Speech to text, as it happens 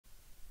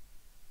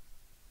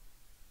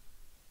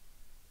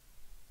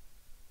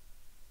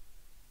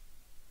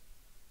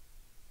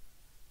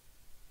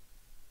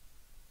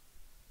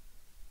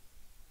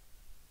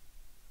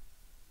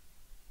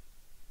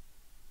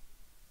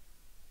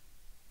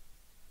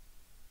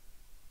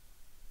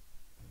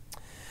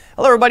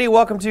Hello everybody,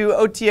 welcome to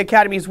OT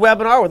Academy's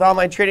webinar with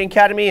Online Trading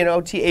Academy and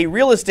OTA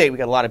Real Estate. We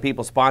got a lot of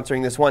people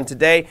sponsoring this one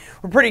today.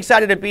 We're pretty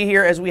excited to be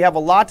here as we have a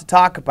lot to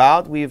talk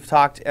about. We've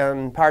talked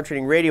on Power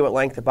Trading Radio at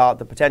length about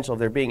the potential of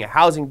there being a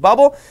housing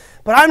bubble,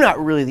 but I'm not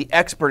really the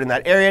expert in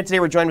that area. Today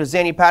we're joined with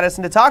Zanny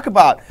Patterson to talk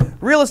about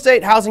real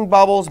estate, housing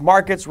bubbles,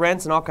 markets,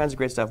 rents, and all kinds of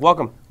great stuff.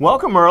 Welcome.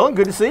 Welcome, Merlin.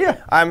 Good to see you.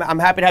 I'm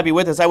happy to have you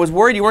with us. I was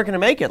worried you weren't going to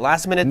make it.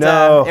 Last minute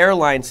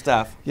airline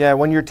stuff. Yeah,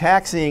 when you're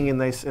taxiing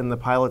and the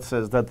pilot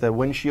says that the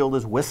windshield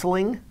is whistling,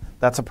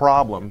 that's a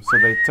problem. So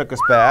they took us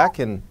back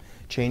and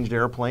changed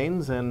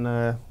airplanes,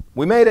 and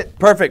we made it.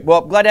 Perfect.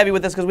 Well, glad to have you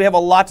with us because we have a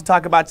lot to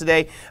talk about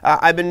today.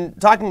 I've been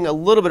talking a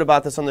little bit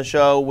about this on the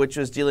show, which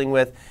was dealing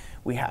with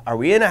are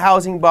we in a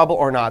housing bubble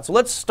or not? So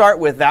let's start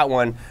with that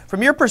one.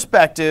 From your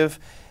perspective,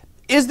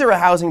 is there a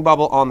housing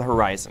bubble on the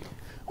horizon?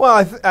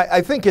 Well,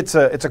 I think it's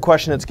a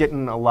question that's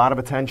getting a lot of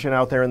attention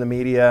out there in the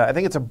media. I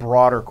think it's a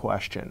broader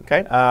question.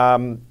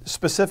 Okay.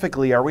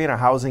 Specifically, are we in a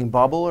housing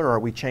bubble, or are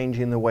we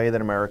changing the way that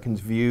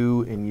Americans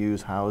view and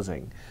use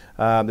housing?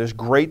 There's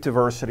great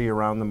diversity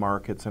around the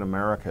markets in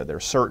America.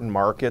 There's certain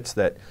markets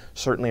that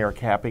certainly are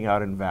capping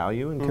out in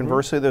value, and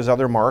conversely, there's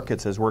other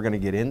markets, as we're going to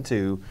get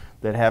into,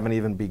 that haven't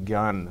even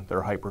begun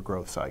their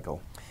hyper-growth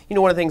cycle. You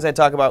know, one of the things I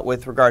talk about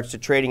with regards to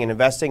trading and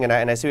investing, and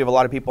I see we have a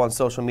lot of people on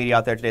social media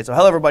out there today. So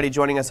hello everybody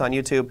joining us on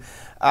YouTube.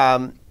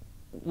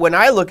 When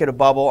I look at a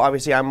bubble,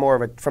 obviously I'm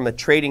more of from the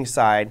trading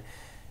side.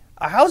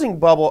 A housing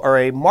bubble or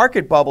a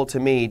market bubble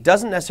to me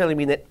doesn't necessarily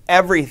mean that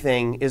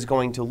everything is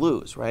going to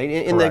lose, right?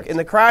 In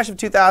the crash of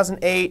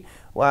 2008,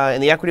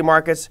 in the equity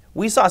markets,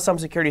 we saw some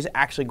securities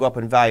actually go up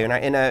in value.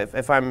 And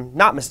if I'm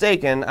not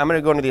mistaken, I'm going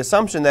to go into the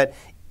assumption that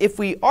if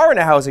we are in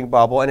a housing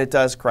bubble and it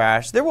does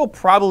crash, there will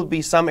probably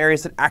be some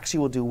areas that actually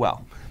will do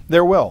well.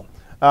 There will.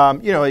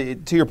 You know,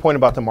 to your point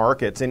about the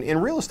markets, in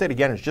real estate,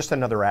 again, it's just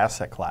another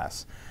asset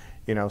class.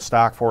 You know,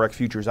 stock, forex,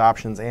 futures,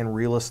 options, and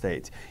real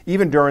estate.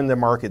 Even during the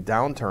market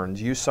downturns,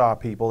 you saw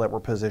people that were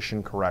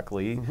positioned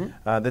correctly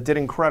that did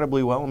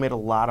incredibly well and made a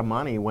lot of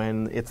money,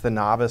 when it's the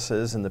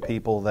novices and the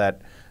people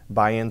that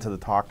buy into the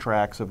talk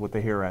tracks of what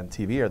they hear on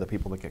TV are the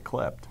people that get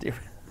clipped.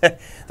 They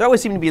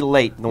always seem to be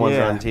late, the ones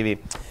that are on TV.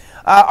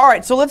 All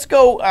right, so let's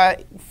go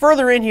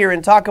further in here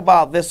and talk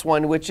about this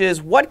one, which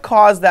is what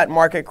caused that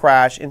market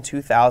crash in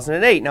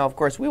 2008. Now, of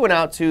course, we went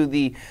out to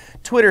the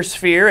Twitter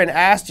sphere and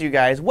asked you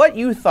guys what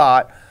you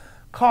thought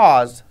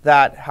caused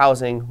that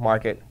housing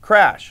market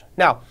crash.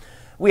 Now,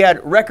 we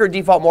had record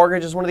default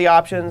mortgage as one of the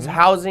options,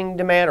 housing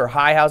demand or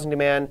high housing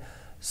demand,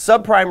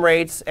 subprime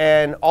rates,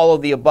 and all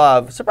of the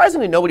above.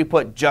 Surprisingly, nobody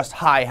put just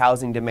high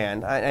housing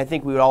demand. I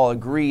think we would all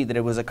agree that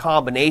it was a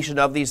combination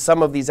of these.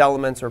 Some of these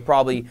elements are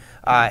probably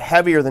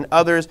heavier than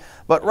others,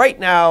 but right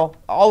now,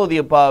 all of the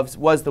above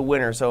was the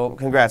winner. So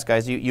congrats,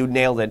 guys, you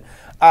nailed it.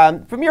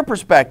 From your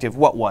perspective,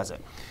 what was it?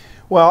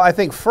 Well, I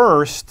think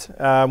first,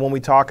 when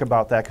we talk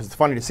about that, because it's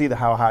funny to see the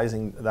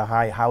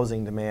high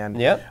housing demand,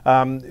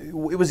 it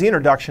was the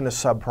introduction of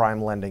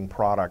subprime lending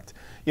product.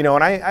 You know,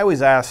 and I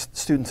always ask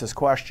students this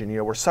question, you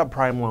know, were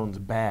subprime loans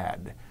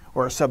bad?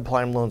 Or are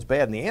subprime loans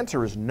bad? And the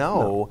answer is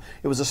no.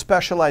 It was a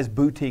specialized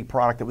boutique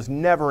product that was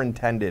never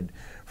intended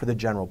for the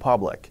general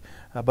public.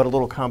 But a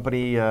little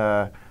company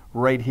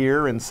right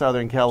here in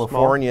Southern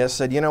California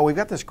said, you know, we've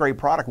got this great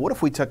product. What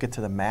if we took it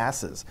to the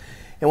masses?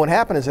 And what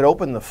happened is it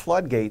opened the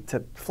floodgate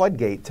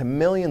to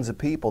millions of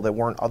people that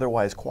weren't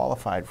otherwise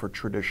qualified for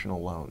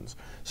traditional loans.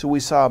 So we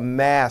saw a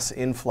mass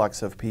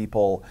influx of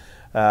people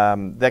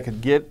that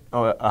could get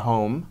a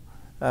home,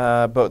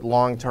 but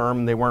long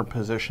term they weren't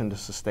positioned to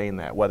sustain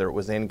that, whether it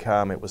was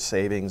income, it was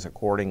savings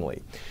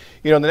accordingly.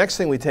 You know, the next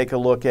thing we take a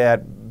look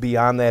at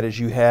beyond that is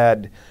you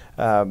had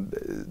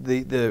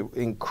the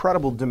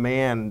incredible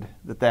demand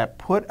that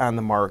put on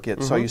the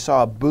market. So you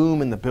saw a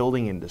boom in the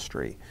building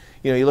industry.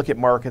 You know, you look at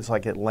markets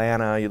like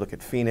Atlanta, you look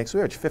at Phoenix, we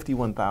average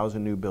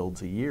 51,000 new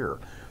builds a year.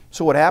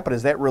 So what happened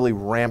is that really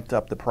ramped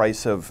up the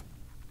price of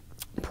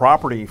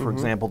property, for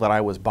example, that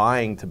I was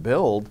buying to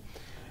build,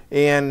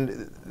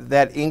 and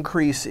that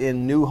increase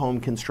in new home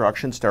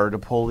construction started to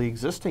pull the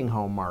existing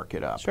home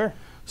market up. Sure.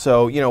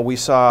 So, you know, we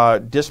saw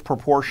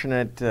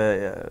disproportionate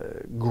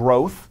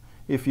growth,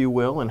 if you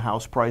will, in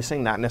house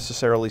pricing, not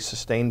necessarily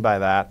sustained by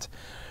that.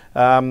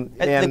 And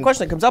the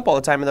question that comes up all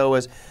the time, though,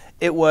 is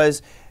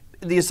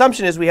the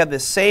assumption is we have the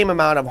same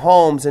amount of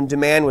homes and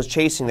demand was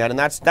chasing that, and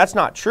that's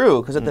not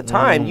true, because at the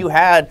time you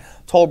had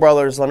Toll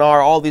Brothers,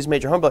 Lennar, all these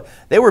major home builders.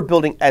 They were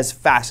building as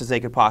fast as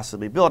they could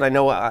possibly build. I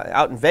know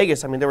out in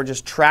Vegas, I mean, there were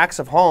just tracts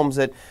of homes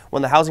that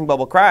when the housing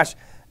bubble crashed,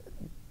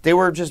 they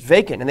were just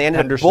vacant, and they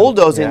ended up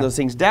bulldozing those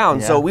things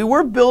down. So we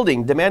were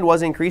building, demand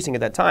was increasing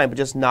at that time, but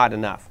just not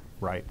enough.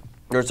 Right.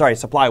 Or sorry,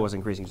 supply was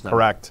increasing.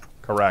 Correct.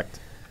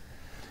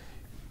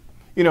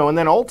 You know, and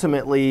then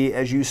ultimately,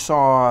 as you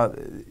saw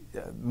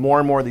more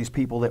and more of these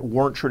people that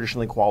weren't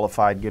traditionally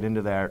qualified get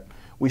into that,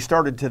 we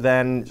started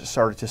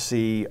to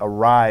see a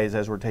rise,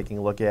 as we're taking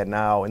a look at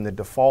now, in the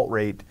default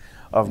rate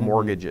of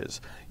mortgages.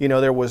 You know,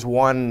 there was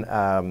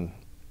one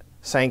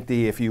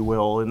sanctity, if you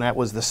will, and that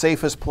was the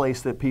safest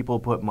place that people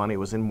put money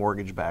was in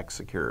mortgage-backed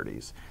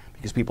securities,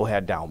 because people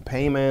had down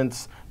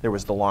payments, there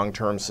was the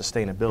long-term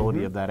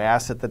sustainability of that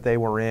asset that they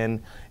were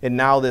in, and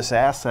now this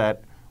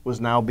asset was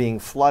now being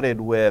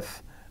flooded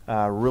with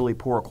really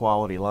poor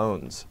quality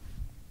loans.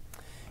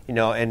 You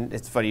know, and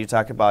it's funny you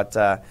talk about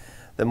the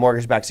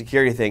mortgage-backed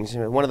security things.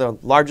 You know, one of the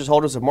largest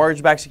holders of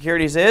mortgage-backed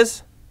securities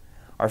is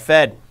our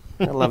Fed.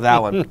 I love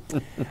that one.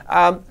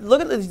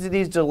 Look at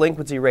these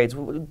delinquency rates.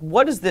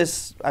 What is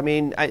this? I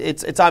mean,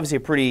 it's obviously a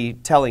pretty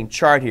telling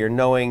chart here,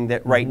 knowing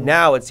that right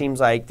now it seems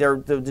like the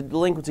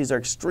delinquencies are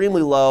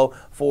extremely low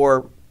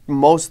for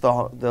most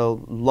of the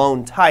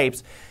loan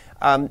types.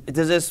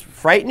 Does this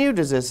frighten you?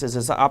 Is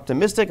this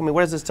optimistic? I mean,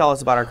 what does this tell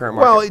us about our current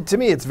market? Well, to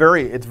me, it's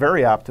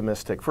very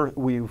optimistic.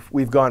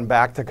 We've gone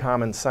back to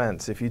common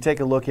sense. If you take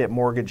a look at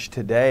mortgage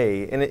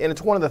today, and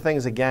it's one of the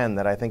things again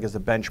that I think is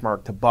a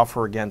benchmark to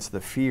buffer against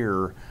the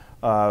fear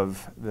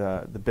of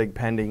the big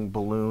pending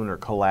balloon or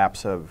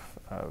collapse of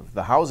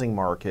the housing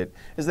market,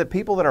 is that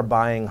people that are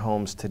buying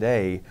homes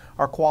today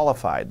are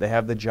qualified. They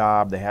have the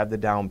job, they have the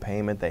down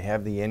payment, they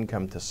have the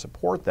income to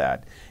support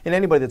that. And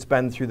anybody that's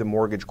been through the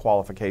mortgage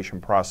qualification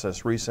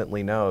process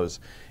recently knows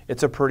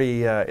it's a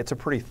pretty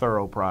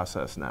thorough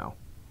process now.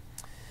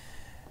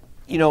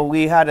 You know,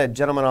 we had a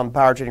gentleman on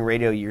Power Trading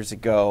Radio years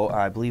ago,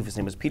 I believe his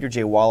name was Peter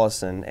J.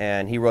 Wallison,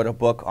 and he wrote a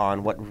book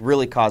on what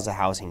really caused the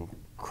housing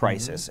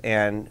crisis.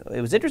 And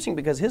it was interesting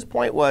because his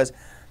point was,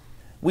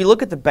 we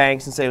look at the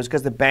banks and say it was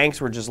because the banks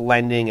were just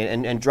lending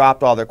and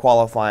dropped all their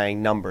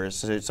qualifying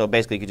numbers. So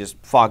basically, you could just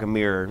fog a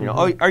mirror. You know,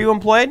 oh, are you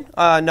employed?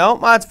 No,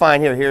 that's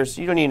fine. Here's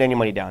you don't need any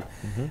money down.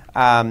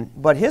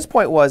 But his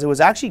point was it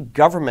was actually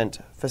government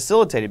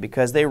facilitated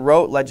because they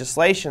wrote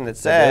legislation that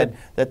said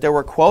that there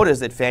were quotas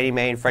that Fannie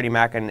Mae and Freddie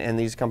Mac and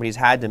these companies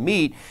had to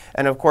meet.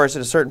 And of course,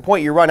 at a certain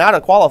point, you run out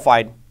of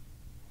qualified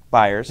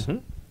buyers,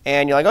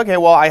 and you're like, okay,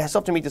 well, I still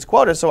have to meet this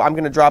quota, so I'm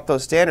going to drop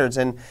those standards.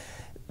 And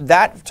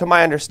that, to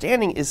my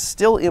understanding, is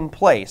still in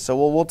place.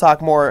 So we'll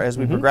talk more as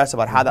we progress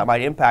about how that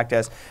might impact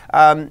us.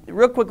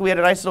 Real quickly, we had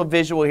a nice little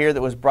visual here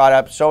that was brought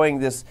up showing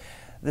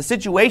the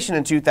situation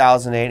in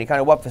 2008 and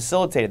kind of what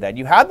facilitated that.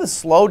 You had the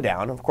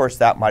slowdown. Of course,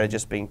 that might have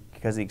just been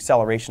because of the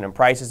acceleration in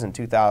prices in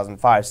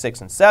 2005,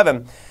 6, and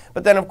 7.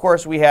 But then, of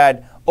course, we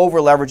had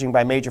over-leveraging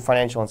by major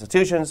financial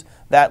institutions.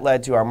 That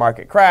led to our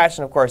market crash.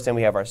 And, of course, then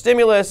we have our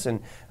stimulus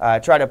and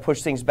try to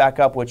push things back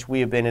up, which we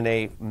have been in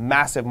a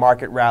massive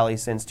market rally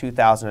since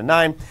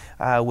 2009,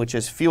 which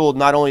has fueled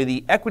not only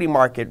the equity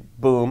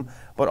market boom,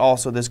 but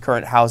also this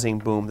current housing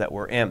boom that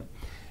we're in.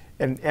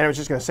 And I was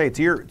just going to say,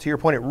 to your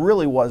point, it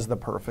really was the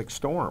perfect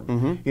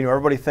storm. You know,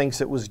 everybody thinks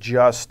it was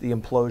just the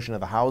implosion of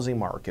the housing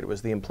market. It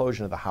was the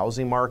implosion of the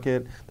housing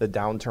market, the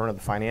downturn of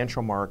the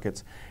financial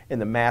markets, and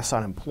the mass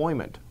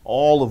unemployment,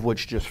 all of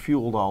which just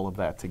fueled all of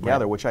that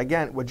together, which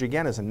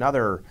again is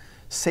another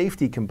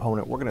safety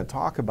component we're going to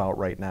talk about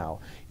right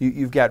now.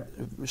 You've got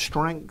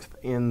strength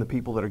in the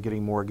people that are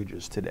getting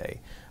mortgages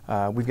today.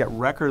 We've got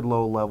record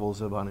low levels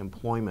of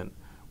unemployment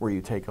where you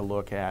take a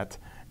look at.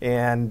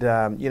 And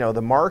you know,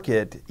 the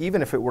market,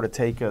 even if it were to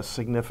take a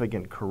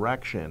significant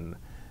correction,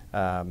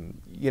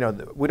 you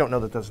know, we don't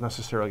know that that's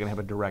necessarily going to have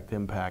a direct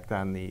impact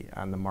on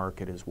the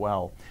market as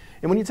well.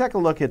 And when you take a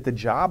look at the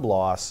job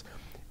loss,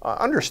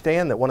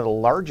 understand that one of the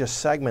largest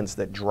segments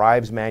that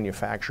drives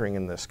manufacturing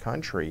in this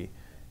country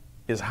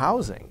is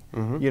housing.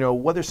 You know,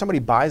 whether somebody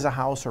buys a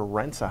house or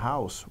rents a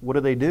house,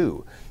 what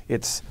do?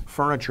 It's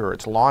furniture,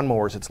 it's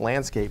lawnmowers, it's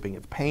landscaping,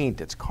 it's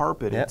paint, it's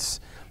carpet, it's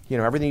you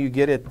know, everything you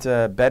get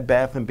at Bed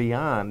Bath &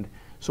 Beyond.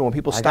 So when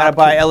people I gotta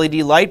buy LED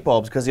light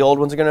bulbs because the old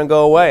ones are going to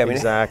go away. I mean,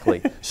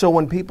 exactly. So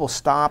when people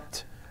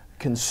stopped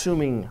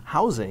consuming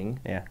housing,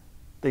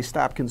 they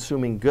stopped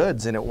consuming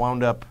goods, and it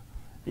wound up,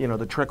 you know,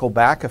 the trickle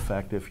back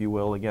effect, if you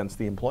will, against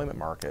the employment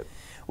market.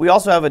 We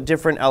also have a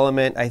different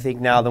element, I think,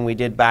 now than we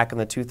did back in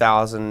the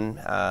 2000,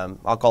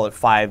 I'll call it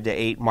 5 to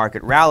 8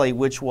 market rally,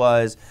 which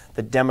was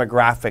the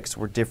demographics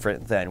were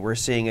different then. We're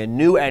seeing a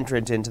new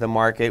entrant into the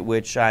market,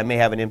 which may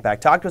have an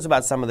impact. Talk to us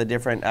about some of the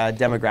different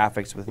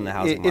demographics within the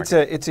housing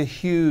market. It's a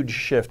huge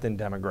shift in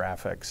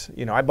demographics.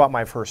 You know, I bought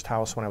my first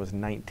house when I was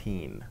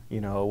 19.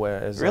 You know,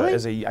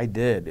 I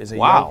did. As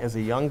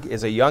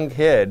a young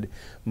kid,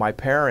 my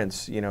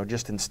parents, you know,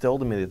 just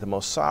instilled in me that the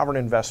most sovereign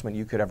investment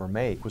you could ever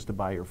make was to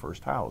buy your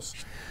first house.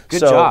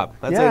 Good job.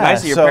 That's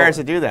nice of your parents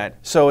to do that.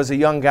 So as a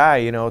young guy,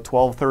 you know,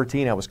 12,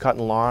 13, I was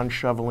cutting lawns,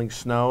 shoveling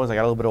snow. As I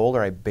got a little bit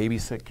older, I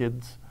babysit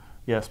kids.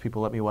 Yes,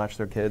 people let me watch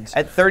their kids.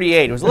 At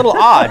 38, it was a little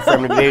odd for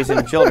him to be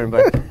babysitting children,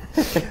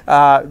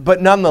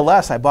 but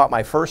nonetheless, I bought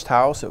my first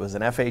house. It was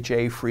an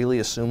FHA, freely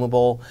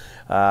assumable,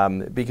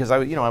 because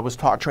I was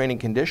taught training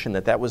condition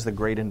that was the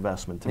great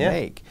investment to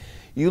make.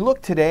 You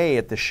look today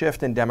at the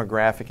shift in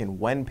demographic and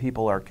when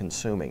people are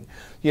consuming.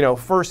 You know,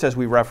 first, as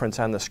we reference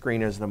on the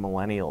screen, is the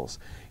millennials.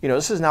 You know,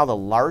 this is now the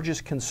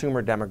largest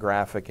consumer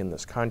demographic in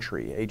this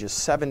country, ages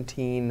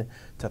 17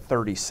 to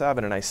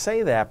 37. And I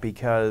say that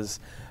because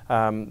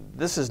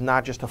this is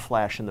not just a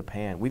flash in the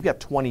pan. We've got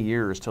 20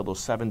 years till those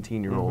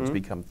 17-year-olds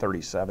become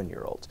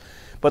 37-year-olds.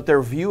 But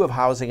their view of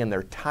housing and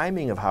their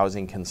timing of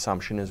housing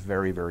consumption is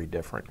very, very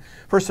different.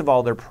 First of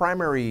all, their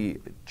primary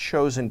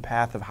chosen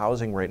path of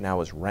housing right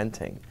now is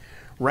renting.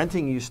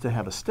 Renting used to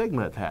have a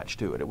stigma attached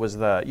to it. It was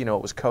it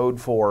was code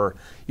for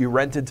you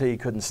rented till you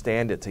couldn't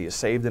stand it, till you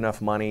saved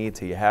enough money,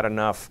 till you had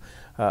enough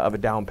of a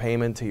down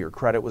payment, till your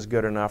credit was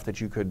good enough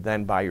that you could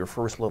then buy your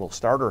first little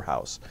starter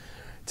house.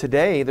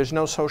 Today, there's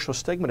no social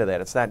stigma to that.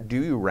 It's not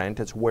do you rent,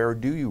 it's where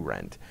do you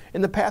rent.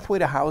 And the pathway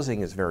to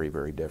housing is very,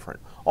 very different.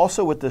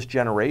 Also with this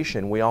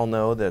generation, we all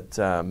know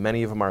that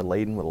many of them are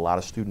laden with a lot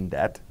of student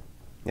debt.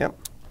 Yep.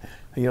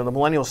 The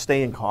millennials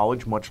stay in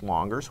college much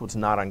longer, so it's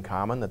not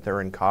uncommon that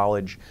they're in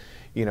college,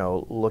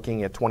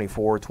 looking at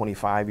 24,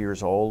 25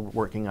 years old,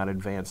 working on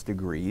advanced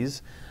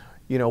degrees,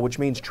 which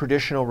means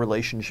traditional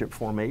relationship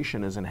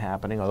formation isn't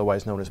happening,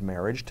 otherwise known as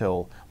marriage,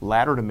 till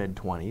latter to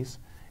mid-20s.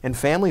 And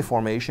family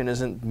formation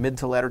isn't mid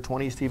to latter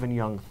 20s to even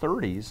young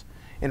 30s,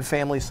 and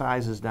family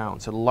size is down.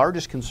 So the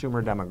largest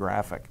consumer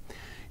demographic.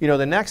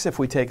 The next, if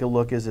we take a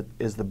look, is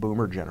the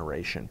boomer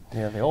generation.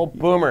 Yeah, the old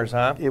boomers,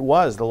 huh? It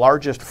was the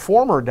largest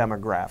former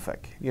demographic,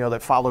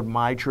 that followed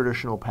my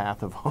traditional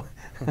path of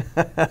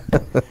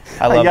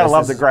I love you gotta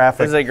love the graphic.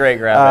 This is a great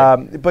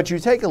graphic. But you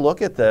take a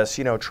look at this,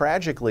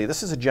 tragically,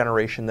 this is a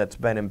generation that's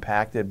been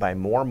impacted by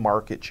more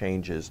market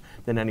changes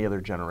than any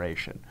other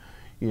generation.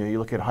 You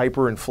look at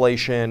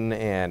hyperinflation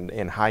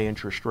and high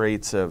interest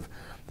rates of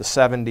the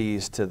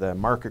 70s to the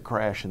market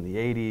crash in the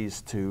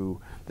 80s to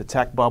the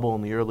tech bubble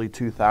in the early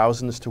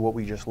 2000s to what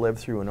we just lived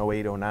through in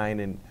 08, 09,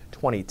 and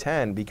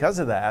 2010. Because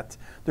of that,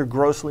 they're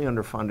grossly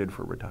underfunded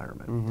for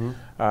retirement.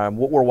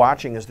 What we're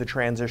watching is the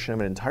transition of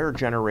an entire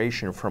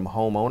generation from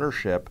home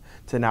ownership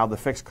to now the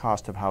fixed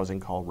cost of housing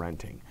called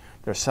renting.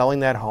 They're selling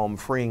that home,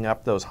 freeing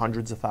up those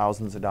hundreds of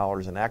thousands of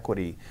dollars in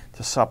equity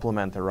to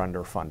supplement their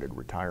underfunded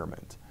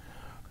retirement.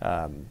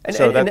 And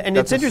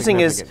it's interesting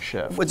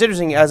what's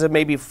interesting as of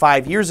maybe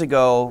 5 years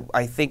ago,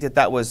 I think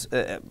that was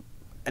an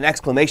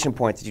exclamation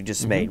point that you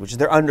just made, which is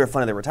they're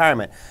underfunded their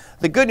retirement.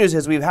 The good news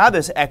is we've had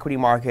this equity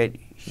market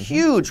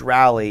huge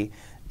rally,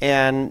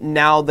 and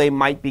now they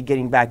might be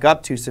getting back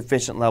up to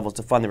sufficient levels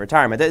to fund the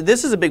retirement.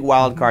 This is a big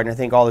wild card, and I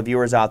think all the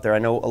viewers out there, I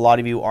know a lot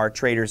of you are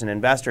traders and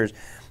investors.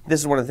 This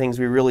is one of the things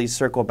we really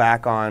circle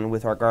back on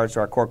with regards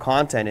to our core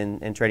content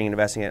in trading and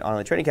investing at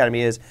Online Trading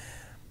Academy is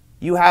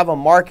you have a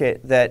market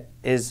that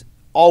is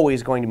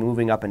always going to be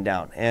moving up and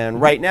down.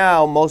 And right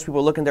now, most people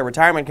are looking at their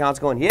retirement accounts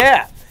going,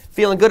 yeah,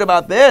 feeling good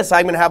about this.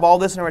 I'm going to have all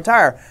this and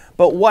retire.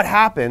 But what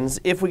happens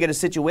if we get a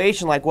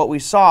situation like what we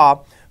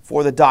saw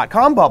for the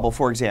dot-com bubble,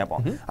 for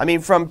example? I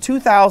mean, from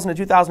 2000 to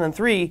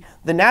 2003,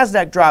 the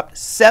NASDAQ dropped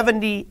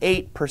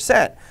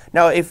 78%.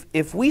 Now,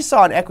 if we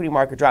saw an equity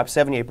market drop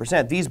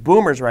 78%, these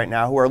boomers right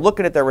now who are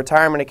looking at their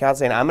retirement accounts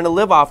saying, I'm going to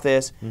live off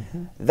this,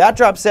 that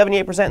dropped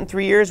 78% in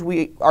 3 years,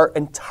 our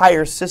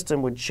entire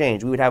system would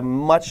change. We would have a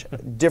much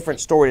different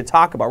story to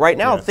talk about. Right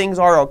now, things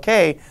are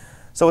okay.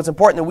 So it's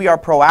important that we are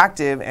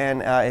proactive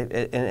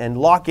and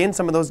lock in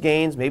some of those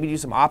gains, maybe do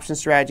some option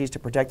strategies to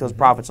protect those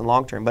profits in the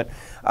long term. But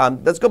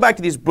let's go back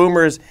to these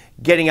boomers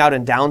getting out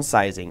and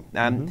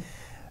downsizing.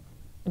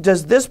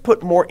 Does this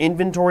put more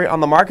inventory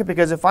on the market?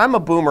 Because if I'm a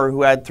boomer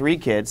who had 3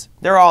 kids,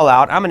 they're all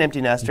out, I'm an empty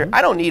nester,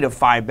 I don't need a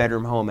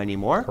 5-bedroom home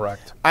anymore.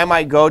 Correct. I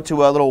might go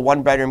to a little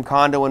 1-bedroom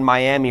condo in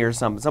Miami or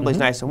someplace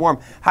nice and warm.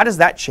 How does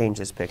that change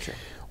this picture?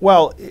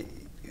 Well,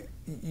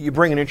 you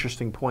bring an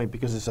interesting point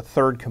because there's a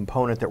third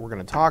component that we're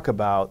going to talk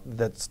about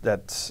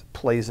that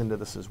plays into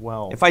this as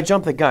well. If I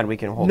jump the gun, we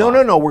can hold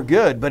on. No, we're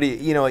good. But it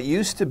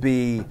used to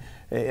be,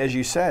 as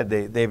you said,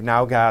 they've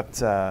now got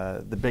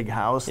the big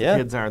house. The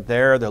kids aren't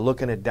there. They're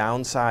looking at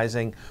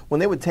downsizing.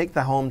 When they would take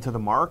the home to the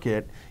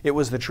market, it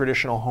was the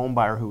traditional home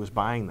buyer who was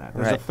buying that.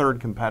 There's a third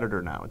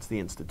competitor now. It's the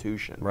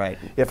institution. Right.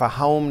 If a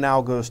home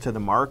now goes to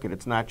the market,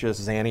 it's not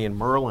just Zanny and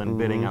Merlin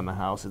bidding on the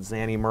house. It's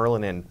Zanny,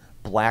 Merlin, and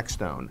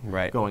Blackstone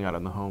going out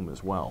on the home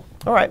as well.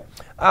 All right.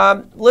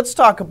 Let's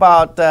talk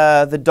about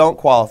the don't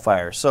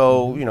qualifiers.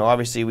 So,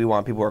 obviously we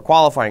want people who are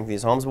qualifying for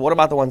these homes, but what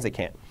about the ones that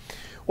can't?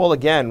 Well,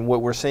 again,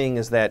 what we're seeing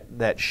is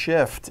that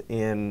shift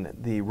in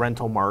the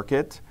rental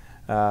market.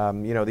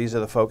 These are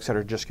the folks that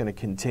are just going to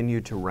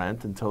continue to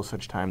rent until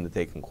such time that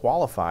they can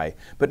qualify.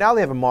 But now they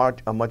have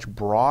a much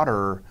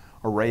broader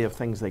array of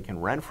things they can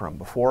rent from.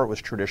 Before it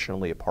was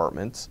traditionally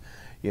apartments.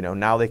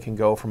 Now they can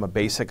go from a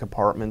basic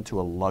apartment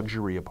to a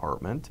luxury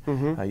apartment.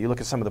 You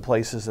look at some of the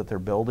places that they're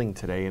building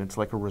today, and it's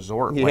like a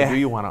resort. What do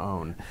you want to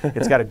own?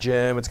 It's got a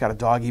gym. It's got a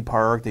doggy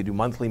park. They do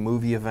monthly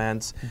movie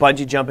events.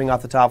 Bungee jumping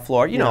off the top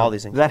floor. You know all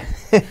these things.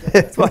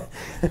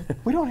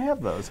 We don't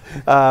have those.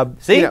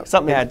 See?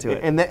 Something to add to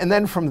it. And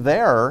then from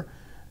there,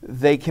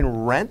 they can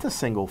rent a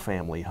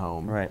single-family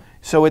home. Right.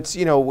 So it's,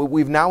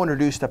 we've now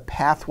introduced a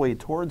pathway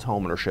towards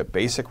homeownership,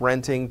 basic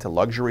renting to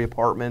luxury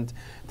apartment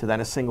to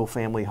then a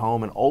single-family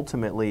home, and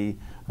ultimately,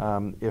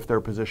 if they're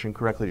positioned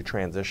correctly, to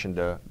transition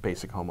to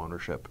basic home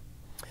ownership.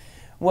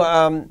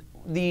 Well,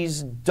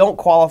 these don't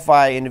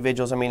qualify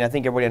individuals, I mean, I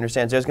think everybody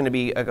understands there's going to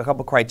be a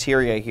couple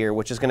criteria here,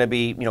 which is going to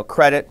be,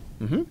 credit.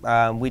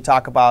 We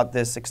talk about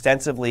this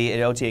extensively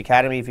at OT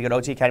Academy. If you go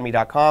to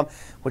otacademy.com,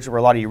 which is where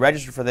a lot of you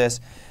registered for this,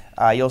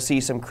 you'll see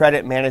some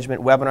credit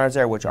management webinars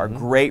there, which are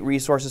great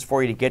resources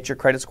for you to get your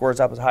credit scores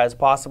up as high as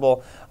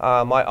possible.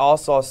 I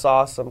also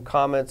saw some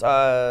comments.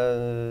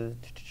 There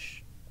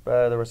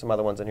were some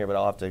other ones in here, but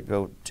I'll have to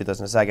go to those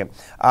in a second.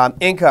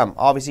 Income.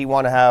 Obviously, you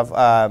want to have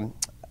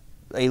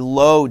a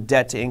low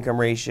debt-to-income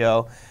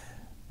ratio.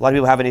 A lot of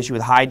people have an issue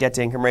with high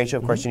debt-to-income ratio.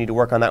 Of course, you need to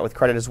work on that with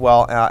credit as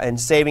well. And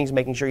savings,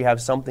 making sure you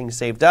have something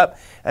saved up.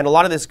 And a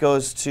lot of this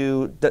goes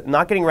to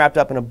not getting wrapped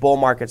up in a bull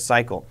market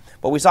cycle.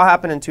 What we saw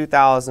happen in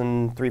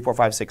 2003, 4,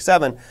 5, 6,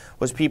 7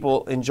 was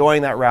people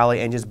enjoying that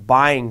rally and just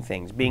buying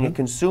things, being a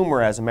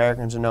consumer, as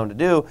Americans are known to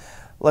do.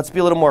 Let's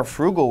be a little more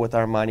frugal with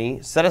our money,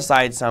 set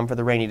aside some for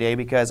the rainy day,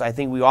 because I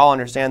think we all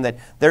understand that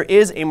there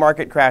is a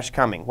market crash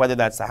coming, whether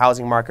that's the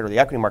housing market or the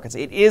equity markets.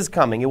 It is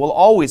coming. It will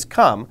always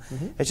come.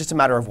 It's just a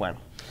matter of when.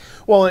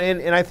 Well,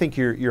 and I think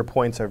your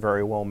points are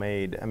very well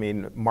made. I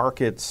mean,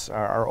 markets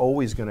are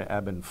always going to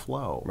ebb and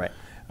flow. Right.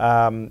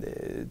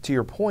 To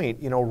your point,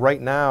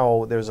 right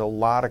now there's a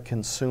lot of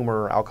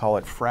consumer, I'll call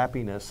it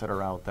frappiness, that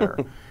are out there.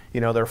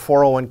 Their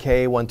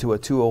 401k went to a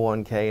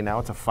 201k, now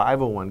it's a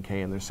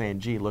 501k, and they're saying,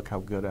 "Gee, look how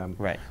good I'm.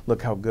 Right.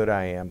 Look how good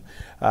I am."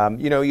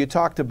 You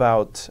talked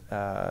about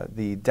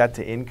the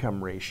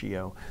debt-to-income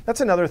ratio.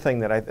 That's another thing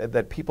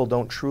that people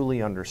don't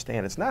truly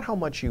understand. It's not how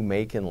much you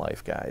make in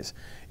life, guys.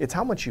 It's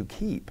how much you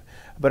keep.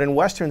 But in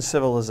Western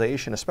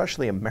civilization,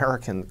 especially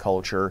American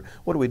culture,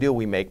 what do?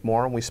 We make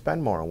more and we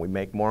spend more, and we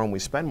make more and we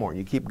spend more. And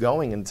you keep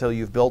going until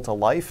you've built a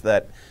life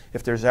that,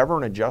 if there's ever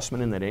an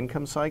adjustment in that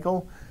income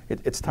cycle,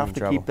 it's tough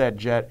to keep that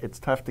jet. It's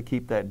tough to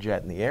keep that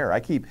jet in the air.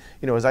 I keep,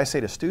 as I say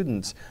to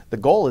students, the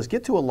goal is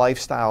get to a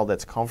lifestyle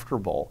that's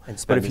comfortable and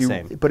spend the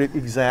same.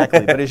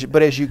 Exactly.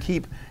 but as you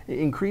keep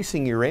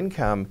increasing your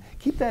income,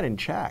 keep that in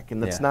check,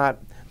 and that's not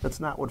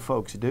what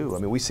folks do. I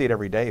mean, we see it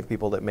every day of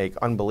people that make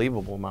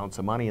unbelievable amounts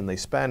of money and they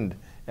spend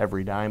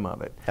every dime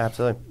of it.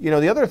 Absolutely.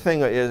 The other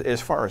thing is,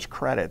 as far as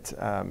credit,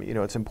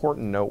 it's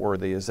important and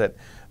noteworthy is that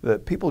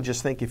people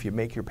just think if you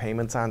make your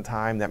payments on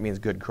time, that means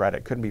good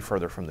credit. Couldn't be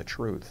further from the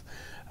truth.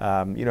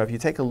 If you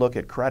take a look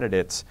at credit,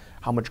 it's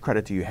how much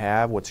credit do you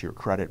have, what's your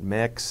credit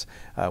mix,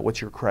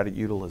 what's your credit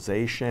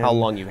utilization, how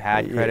long you've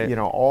had credit,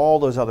 all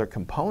those other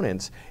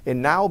components.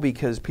 And now,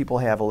 because people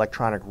have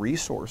electronic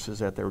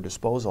resources at their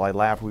disposal, I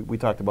laughed, we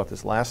talked about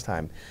this last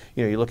time.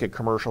 You look at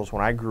commercials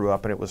when I grew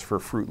up and it was for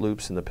Fruit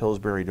Loops and the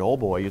Pillsbury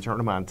Doughboy. You turn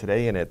them on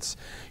today and it's,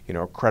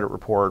 credit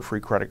report,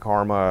 free credit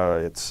karma,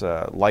 it's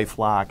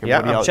LifeLock. Yeah,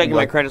 I'm checking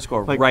my credit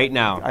score right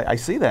now. I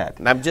see that.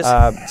 And I'm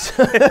just,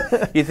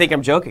 you think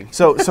I'm joking.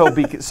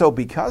 So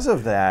because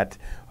of that,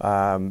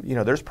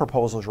 there's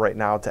proposals right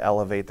now to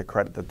elevate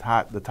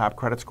the top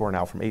credit score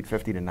now from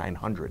 850 to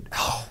 900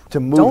 to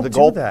move the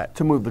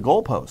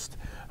goalpost.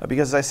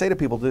 Because as I say to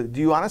people, do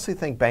you honestly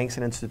think banks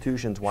and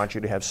institutions want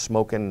you to have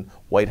smoking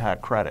white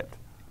hot credit?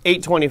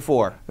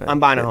 824. I'm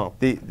buying a home.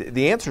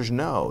 The answer is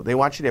no. They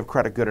want you to have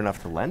credit good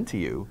enough to lend to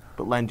you,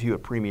 but lend to you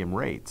at premium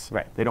rates.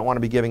 Right. They don't want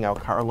to be giving out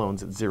car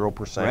loans at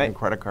 0% and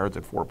credit cards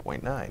at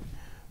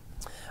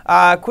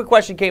 4.9. Quick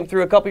question came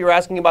through. A couple you were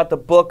asking about the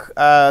book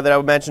that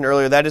I mentioned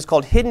earlier. That is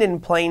called Hidden in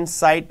Plain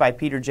Sight by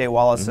Peter J.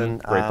 Wallison.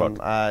 Great book.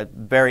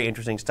 Very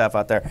interesting stuff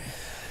out there.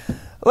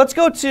 Let's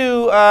go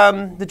to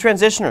the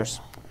transitioners.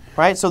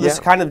 Right, so this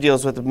kind of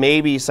deals with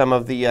maybe some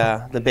of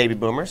the baby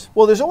boomers.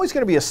 Well, there's always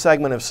going to be a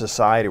segment of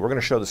society, we're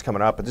going to show this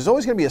coming up, but there's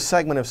always going to be a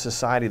segment of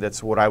society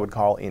that's what I would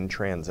call in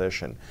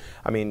transition.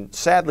 I mean,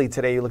 sadly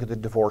today you look at the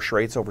divorce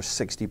rates, over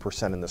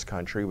 60% in this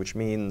country, which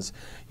means,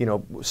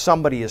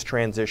 somebody is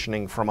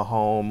transitioning from a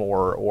home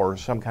or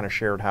some kind of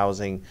shared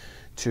housing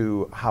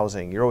to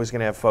housing. You're always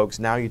going to have folks,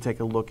 now you take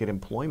a look at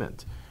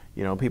employment.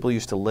 People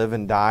used to live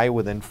and die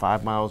within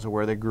 5 miles of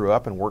where they grew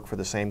up and work for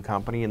the same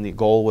company, and the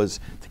goal was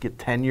to get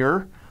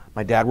tenure.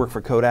 My dad worked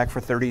for Kodak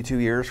for 32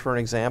 years, for an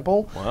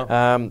example.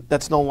 Wow.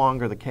 That's no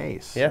longer the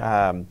case.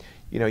 Yeah.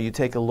 You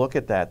take a look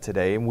at that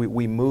today, and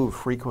we move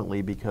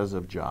frequently because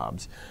of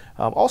jobs.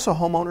 Also,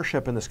 home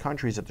ownership in this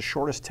country is at the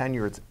shortest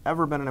tenure it's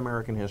ever been in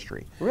American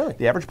history. Really?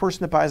 The average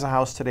person that buys a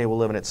house today will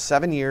live in it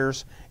 7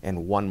 years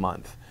and 1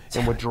 month.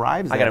 And what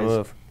drives that I gotta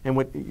move. And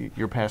what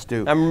you're past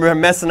due.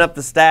 I'm messing up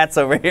the stats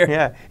over here.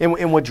 Yeah.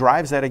 And what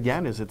drives that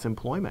again is its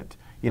employment.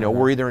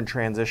 We're either in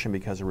transition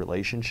because of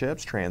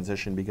relationships,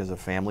 transition because of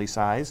family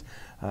size,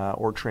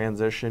 or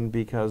transition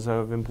because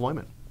of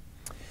employment.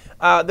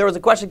 There was a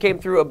question came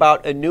through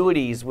about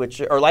annuities,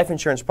 or life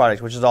insurance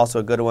products, which is also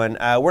a good one.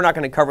 We're not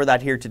going to cover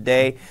that here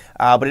today,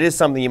 but it is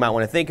something you might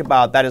want to think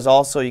about. That is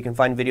also, you can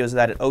find videos of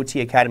that at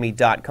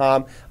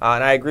otacademy.com.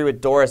 And I agree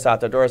with Doris out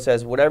there. Doris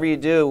says, whatever you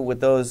do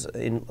with those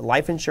in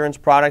life insurance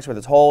products, whether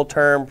it's whole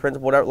term,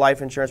 principal, whatever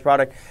life insurance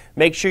product,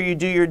 make sure you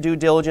do your due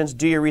diligence,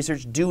 do your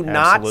research. Do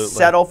not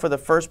settle for the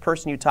first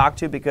person you talk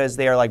to, because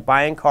they are like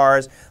buying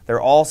cars. They're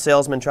all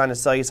salesmen trying to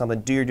sell you something.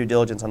 Do your due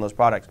diligence on those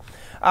products.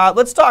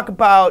 Let's talk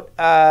about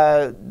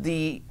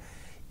the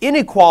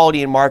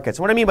inequality in markets.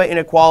 What I mean by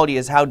inequality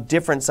is how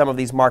different some of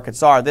these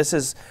markets are. This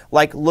is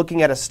like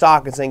looking at a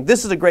stock and saying,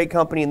 this is a great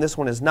company and this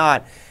one is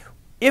not.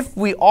 If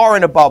we are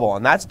in a bubble,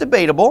 and that's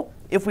debatable,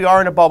 if we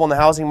are in a bubble in the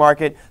housing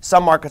market,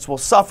 some markets will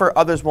suffer,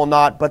 others will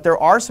not, but there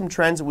are some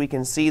trends that we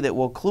can see that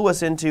will clue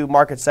us into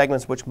market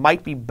segments which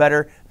might be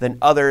better than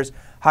others.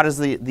 How does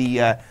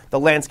the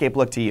landscape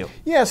look to you?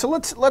 Yeah, so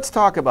let's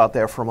talk about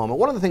that for a moment.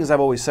 One of the things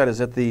I've always said is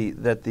that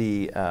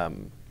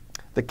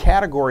the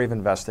category of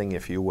investing,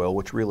 if you will,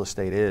 which real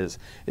estate is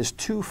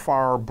too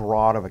far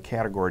broad of a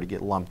category to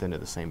get lumped into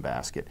the same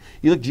basket.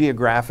 You look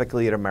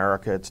geographically at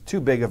America, it's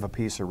too big of a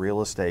piece of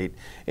real estate,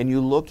 and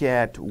you look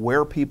at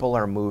where people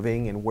are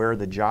moving and where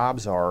the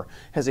jobs are,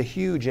 has a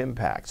huge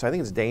impact. So I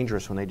think it's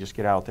dangerous when they just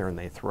get out there and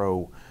they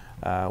throw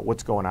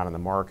what's going on in the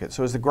market.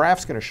 So as the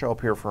graph's going to show up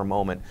here for a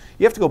moment,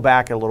 you have to go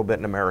back a little bit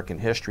in American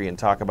history and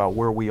talk about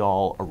where we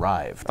all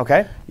arrived.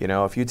 Okay. You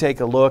know, if you take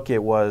a look,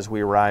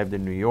 we arrived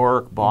in New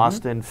York,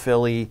 Boston,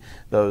 Philly,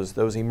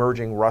 those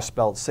emerging Rust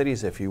Belt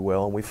cities, if you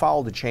will, and we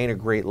followed the chain of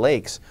Great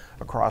Lakes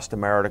across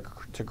America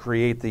to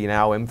create the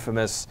now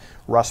infamous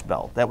Rust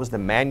Belt. That was the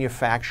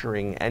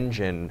manufacturing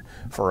engine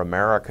for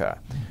America.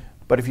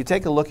 But if you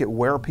take a look at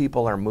where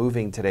people are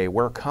moving today,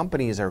 where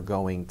companies are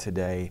going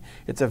today,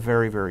 it's a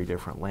very, very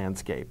different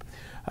landscape.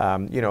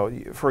 You know,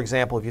 for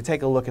example, if you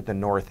take a look at the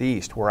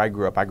Northeast, where I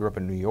grew up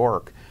in New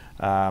York,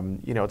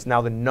 you know, it's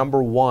now the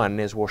 #1,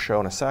 as we'll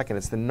show in a second,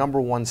 it's the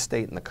 #1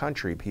 state in the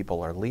country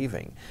people are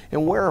leaving.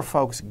 And where are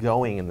folks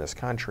going in this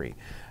country?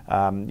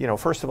 You know,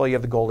 first of all, you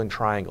have the Golden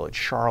Triangle. It's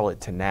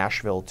Charlotte to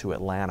Nashville to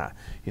Atlanta.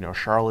 You know,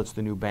 Charlotte's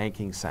the new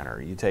banking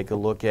center. You take a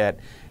look at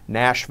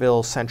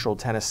Nashville, Central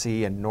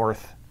Tennessee, and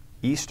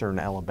Northeastern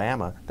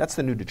Alabama. That's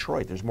the new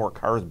Detroit. There's more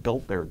cars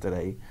built there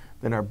today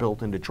than are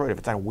built in Detroit. If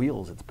it's on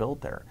wheels, it's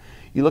built there.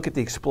 You look at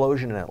the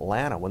explosion in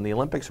Atlanta. When the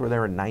Olympics were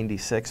there in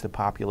 '96, the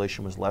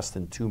population was less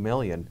than 2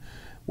 million.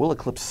 We'll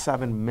eclipse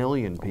 7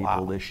 million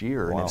people this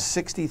year. And have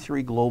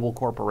 63 global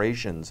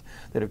corporations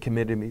that have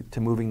committed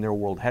to moving their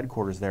world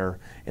headquarters there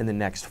in the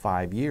next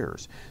 5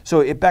 years.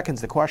 So it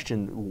beckons the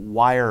question,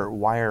 why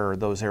are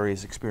those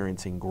areas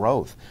experiencing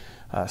growth?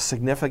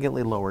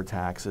 Significantly lower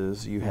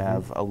taxes, you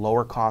have a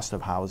lower cost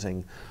of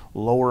housing,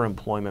 lower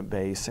employment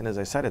base, and as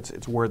I said,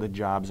 it's where the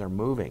jobs are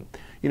moving.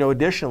 You know,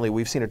 additionally,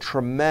 we've seen a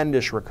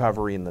tremendous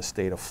recovery in the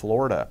state of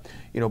Florida.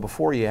 You know,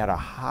 before you had a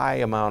high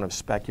amount of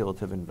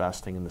speculative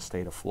investing in the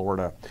state of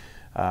Florida.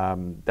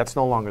 That's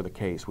no longer the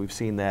case. We've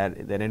seen that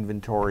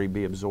inventory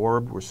be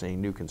absorbed. We're seeing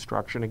new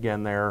construction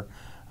again there.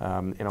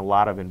 And a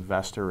lot of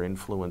investor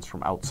influence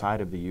from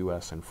outside of the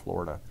U.S. and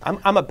Florida.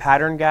 I'm a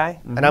pattern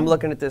guy, and I'm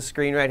looking at this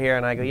screen right here,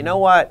 and I go, you know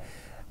what?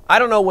 I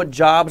don't know what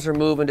jobs are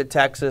moving to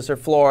Texas or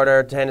Florida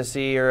or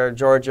Tennessee or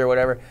Georgia or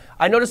whatever.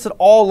 I noticed that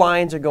all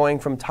lines are going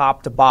from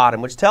top to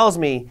bottom, which tells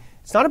me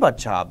it's not about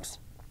jobs.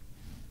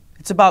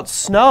 It's about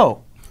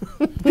snow.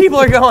 People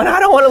are going, I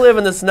don't want to live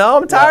in the snow.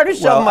 I'm tired of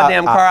shoving my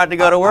damn car out to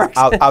go to work.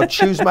 I'll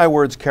choose my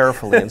words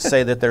carefully and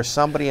say that there's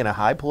somebody in a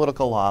high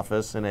political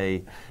office in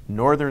a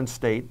northern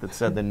state that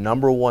said the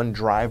 #1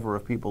 driver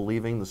of people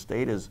leaving the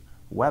state is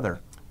weather.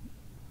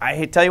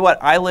 I tell you what,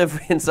 I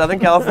live in Southern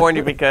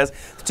California because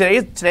today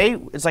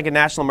it's like a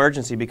national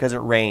emergency because it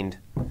rained.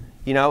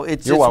 You know,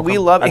 it's You're just, welcome. we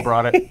love it. I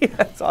brought it. Yeah,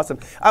 that's awesome.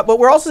 But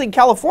we're also seeing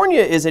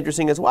California is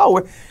interesting as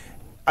well.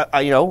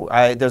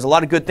 There's a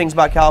lot of good things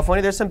about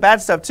California. There's some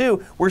bad stuff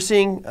too. We're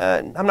seeing,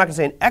 I'm not going to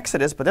say an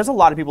exodus, but there's a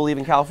lot of people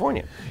leaving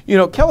California. You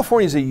know,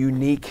 California is a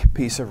unique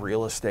piece of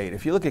real estate.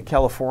 If you look at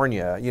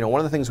California, you know, one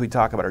of the things we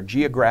talk about are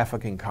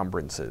geographic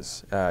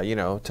encumbrances. You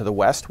know, to the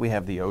west we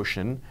have the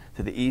ocean,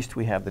 to the east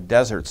we have the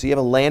desert. So you have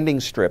a landing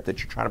strip that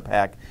you're trying to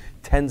pack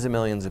tens of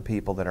millions of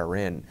people that are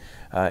in.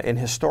 And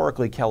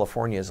historically,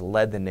 California has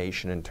led the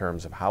nation in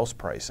terms of house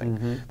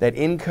pricing. That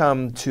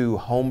income to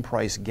home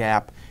price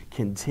gap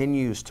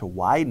continues to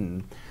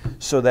widen,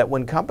 so that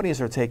when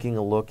companies are taking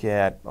a look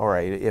at, all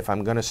right, if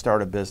I'm going to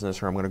start a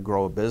business or I'm going to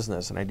grow a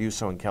business and I do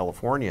so in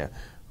California,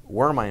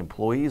 where are my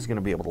employees going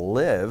to be able to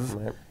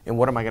live, and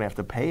what am I going to have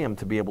to pay them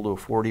to be able to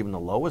afford even the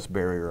lowest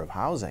barrier of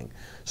housing?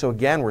 So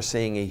again, we're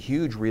seeing a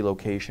huge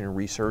relocation and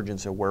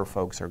resurgence of where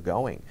folks are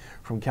going.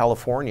 From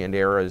California into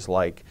areas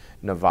like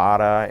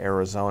Nevada,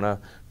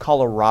 Arizona,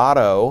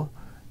 Colorado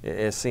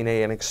has seen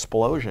an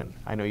explosion.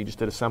 I know you just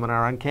did a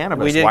seminar on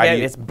cannabis. We did.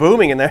 It's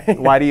booming in there.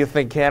 Why do you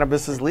think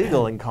cannabis is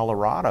legal in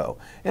Colorado?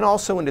 And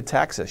also into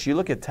Texas. You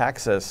look at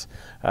Texas,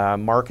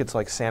 markets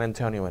like San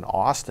Antonio and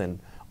Austin.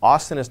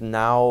 Austin is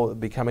now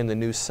becoming the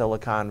new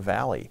Silicon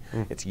Valley.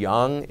 It's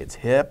young, it's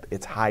hip,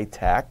 it's high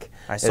tech.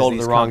 I sold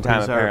it the wrong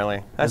time,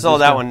 apparently. I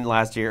sold that one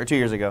last year, or 2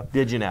 years ago.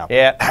 Did you now?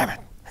 Yeah.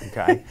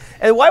 Okay.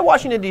 And why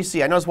Washington,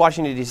 D.C.? I know it's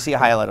Washington, D.C.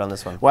 highlight on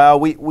this one. Well,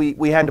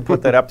 we had to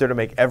put that up there to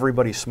make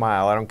everybody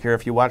smile. I don't care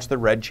if you watch the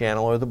red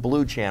channel or the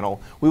blue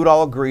channel. We would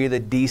all agree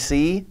that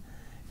D.C.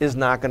 is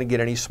not going to get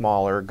any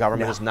smaller.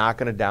 Government is not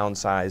going to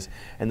downsize.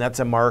 And that's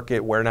a market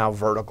where now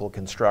vertical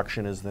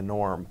construction is the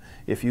norm.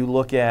 If you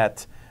look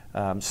at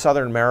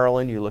Southern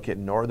Maryland, you look at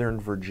Northern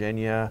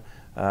Virginia,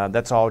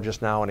 that's all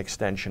just now an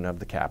extension of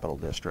the Capital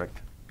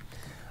District.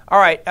 All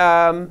right.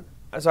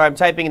 Sorry, I'm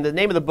typing in the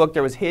name of the book.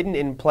 There was Hidden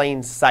in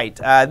Plain Sight.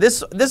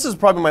 This is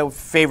probably my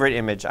favorite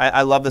image.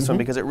 I love this one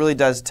because it really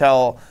does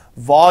tell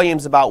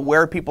volumes about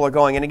where people are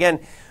going. And again,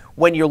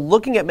 when you're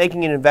looking at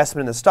making an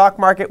investment in the stock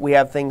market, we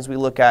have things we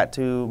look at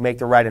to make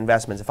the right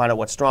investments, to find out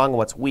what's strong and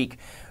what's weak.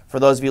 For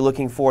those of you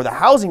looking for the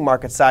housing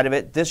market side of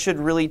it, this should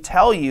really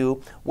tell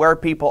you where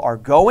people are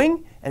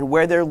going and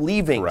where they're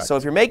leaving. Correct. So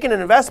if you're making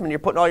an investment, you're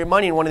putting all your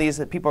money in one of these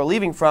that people are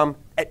leaving from,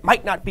 it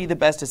might not be the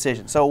best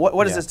decision. So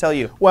what does this tell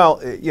you? Well,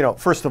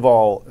 first of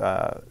all,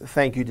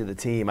 thank you to the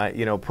team.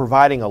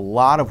 Providing a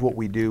lot of what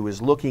we do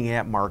is looking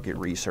at market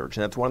research.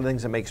 And that's one of the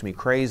things that makes me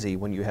crazy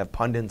when you have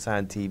pundits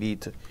on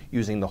TV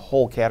using the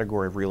whole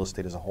category of real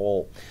estate as a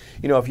whole.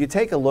 If you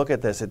take a look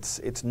at this,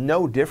 it's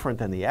no different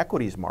than the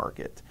equities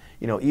market.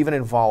 Even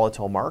in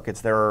volatile markets,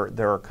 there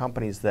are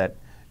companies that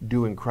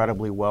do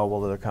incredibly well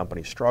while other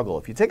companies struggle.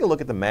 If you take a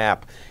look at the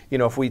map,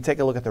 if we take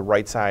a look at the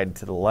right side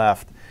to the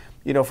left,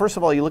 first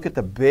of all, you look at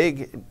the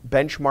big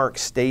benchmark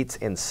states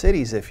and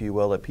cities, if you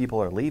will, that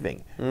people are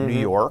leaving. New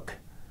York,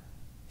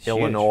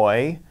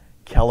 Illinois,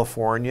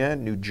 California,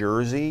 New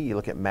Jersey, you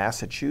look at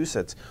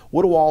Massachusetts.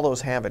 What do all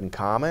those have in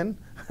common?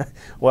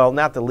 Well,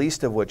 not the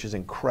least of which is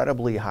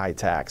incredibly high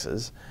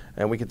taxes.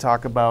 And we could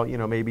talk about,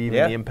 maybe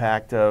even the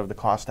impact of the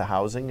cost of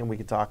housing, and we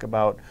could talk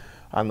about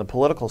on the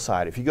political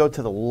side. If you go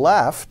to the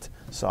left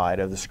side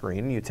of the screen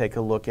and you take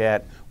a look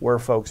at where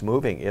folks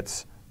moving,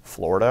 it's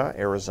Florida,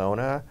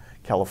 Arizona,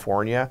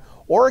 California.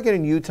 Oregon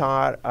and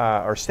Utah,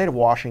 or state of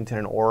Washington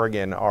and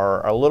Oregon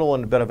are a little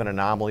bit of an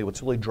anomaly.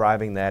 What's really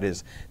driving that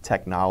is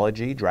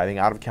technology, driving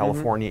out of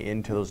California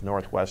into those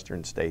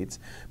northwestern states.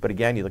 But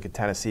again, you look at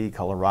Tennessee,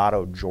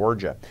 Colorado,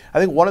 Georgia. I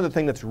think one of the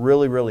things that's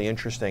really, really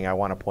interesting I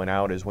want to point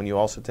out is when you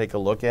also take a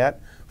look at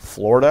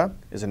Florida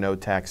is a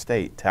no-tax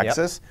state.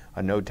 Texas,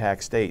 a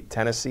no-tax state.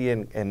 Tennessee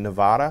and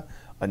Nevada,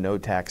 a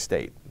no-tax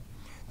state.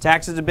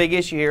 Tax is a big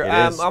issue here.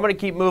 I'm going to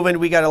keep moving.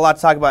 We got a lot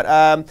to talk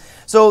about.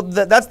 So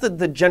that's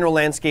the general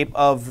landscape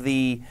of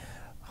the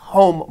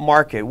home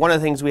market. One of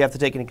the things we have to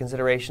take into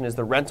consideration is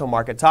the rental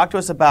market. Talk to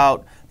us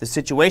about the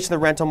situation of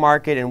the rental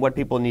market and what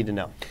people need to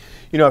know.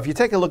 If you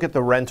take a look at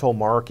the rental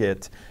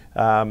market,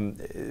 a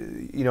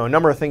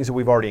number of things that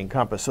we've already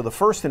encompassed. So the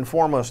first and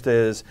foremost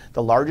is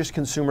the largest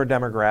consumer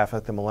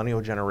demographic, the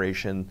millennial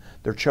generation.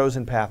 Their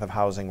chosen path of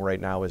housing right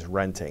now is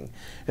renting.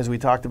 As we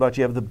talked about,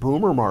 you have the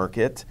boomer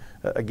market,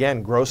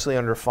 again, grossly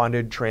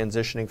underfunded,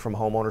 transitioning from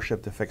home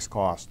ownership to fixed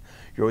cost.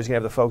 You're always going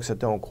to have the folks that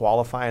don't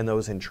qualify and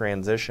those in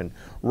transition.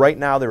 Right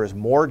now, there is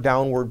more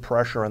downward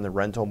pressure on the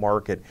rental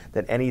market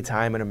than any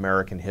time in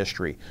American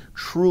history.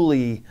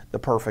 Truly the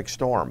perfect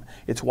storm.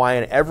 It's why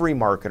in every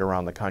market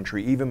around the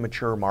country, even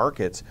mature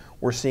markets,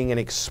 we're seeing an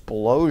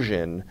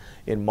explosion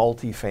in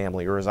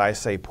multifamily, or as I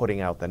say,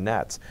 putting out the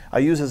nets. I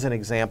use as an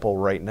example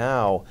right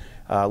now,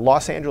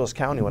 Los Angeles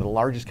County, one of the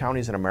largest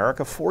counties in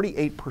America,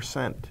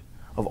 48%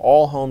 of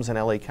all homes in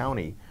LA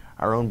County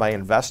are owned by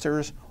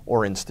investors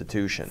or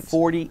institutions.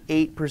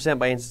 48%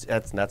 by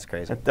that's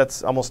crazy.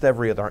 That's almost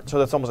every other. So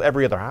that's almost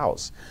every other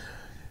house.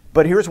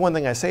 But here's one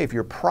thing I say: if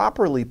you're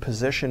properly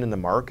positioned in the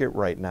market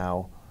right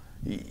now,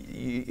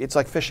 it's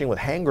like fishing with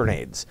hand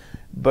grenades.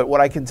 But what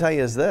I can tell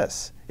you is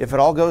this: if it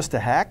all goes to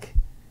heck,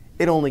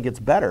 it only gets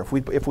better.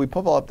 If we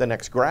pull up the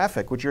next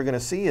graphic, what you're going to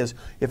see is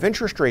if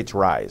interest rates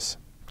rise,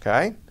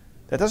 okay.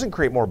 That doesn't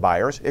create more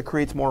buyers, it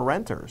creates more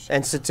renters.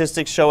 And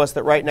statistics show us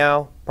that right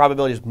now,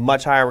 probability is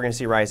much higher, we're going to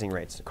see rising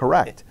rates.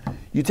 Correct.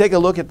 You take a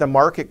look at the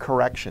market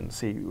correction.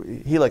 See,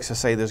 he likes to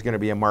say there's going to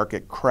be a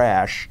market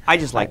crash. I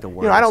just like the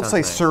word. I don't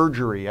say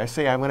surgery, I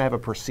say I'm going to have a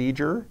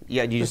procedure.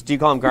 Yeah, do you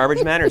call them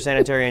garbage men or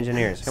sanitary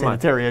engineers? Come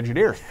sanitary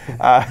engineers.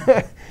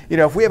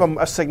 If we have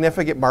a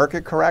significant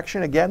market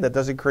correction, again, that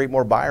doesn't create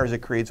more buyers,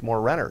 it creates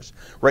more renters.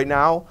 Right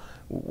now,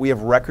 we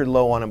have record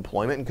low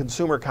unemployment and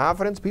consumer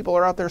confidence. People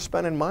are out there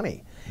spending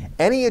money.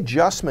 Any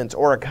adjustments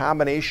or a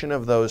combination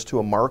of those to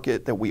a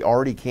market that we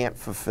already can't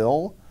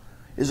fulfill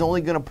is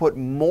only going to put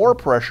more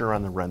pressure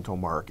on the rental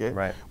market,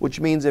 right. Which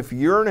means if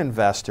you're an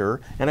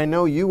investor, and I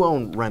know you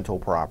own rental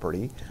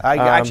property.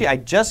 Actually, I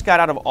just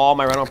got out of all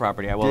my rental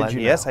property.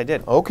 Yes, I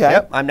did. Okay.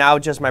 Yep, I'm now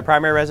just my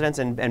primary residence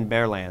and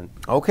bare land.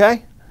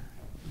 Okay.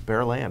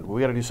 Bare land.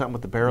 We got to do something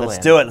with the bare land.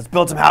 Let's do it. Let's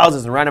build some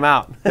houses and rent them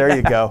out. There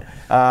you go.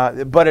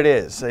 But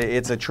it's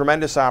a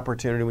tremendous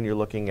opportunity when you're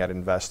looking at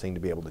investing to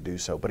be able to do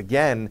so. But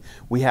again,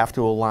 we have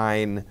to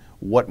align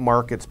what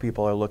markets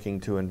people are looking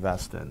to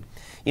invest in.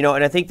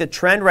 And I think the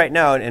trend right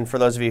now, and for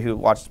those of you who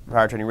watch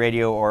Power Trading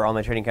Radio or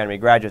Online Trading Academy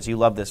graduates, you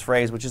love this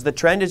phrase, which is the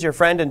trend is your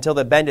friend until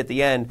the bend at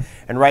the end.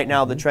 And right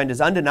now, the trend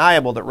is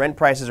undeniable that rent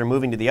prices are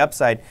moving to the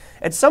upside.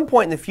 At some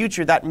point in the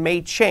future, that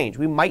may change.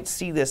 We might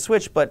see this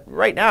switch, but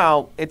right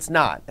now, it's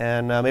not.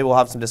 And maybe we'll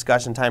have some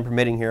discussion, time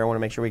permitting here. I want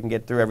to make sure we can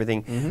get through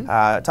everything,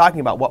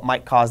 talking about what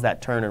might cause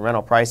that turn in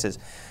rental prices.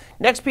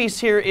 Next piece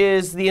here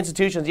is the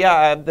institutions.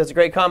 Yeah, that's a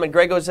great comment.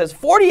 Grego says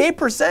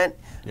 48%.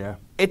 Yeah.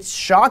 it's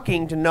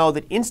shocking to know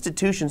that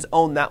institutions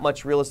own that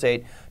much real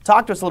estate.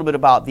 Talk to us a little bit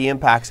about the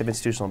impacts of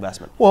institutional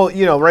investment. Well,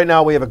 right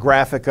now we have a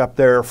graphic up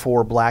there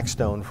for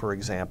Blackstone, for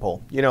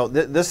example.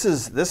 This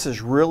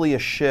is really a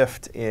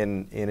shift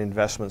in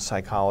investment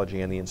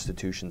psychology on the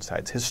institution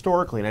sides.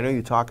 Historically, and I know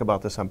you talk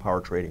about this on Power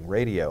Trading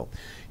Radio,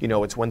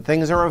 it's when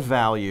things are of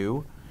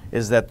value,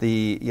 is that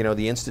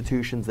the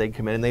institutions, they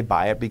come in and they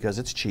buy it because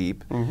it's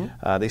cheap.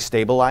 They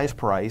stabilize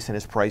price, and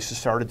as prices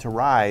started to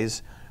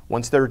rise,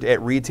 once they're at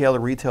retail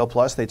or retail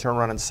plus, they turn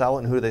around and sell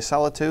it. And who do they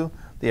sell it to?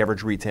 The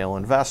average retail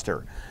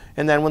investor.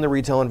 And then when the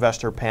retail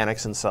investor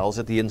panics and sells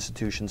it, the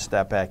institutions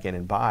step back in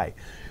and buy.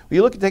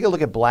 Take a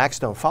look at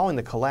Blackstone. Following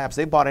the collapse,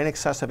 they bought in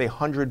excess of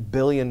 $100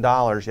 billion,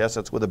 yes,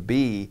 that's with a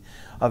B,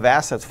 of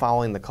assets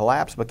following the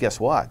collapse. But guess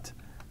what?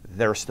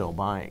 They're still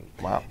buying.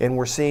 Wow. And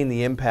we're seeing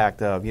the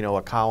impact of,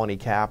 a Colony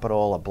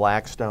Capital, a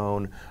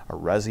Blackstone, a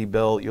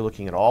ResiBuilt. You're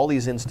looking at all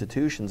these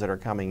institutions that are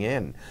coming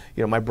in.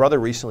 My brother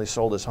recently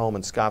sold his home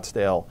in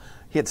Scottsdale.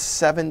 He had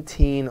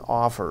 17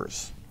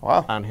 offers.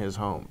 Wow. On his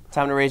home.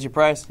 Time to raise your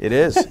price. It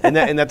is, and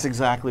that's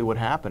exactly what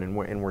happened,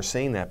 and we're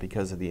seeing that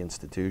because of the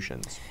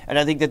institutions. And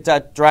I think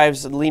that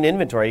drives lean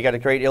inventory. You got a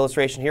great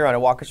illustration here on it.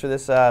 Walk us through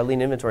this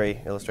lean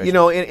inventory illustration.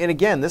 And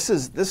again, this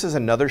is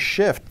another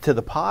shift to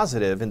the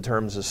positive in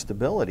terms of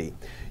stability.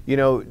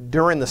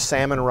 During the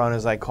salmon run,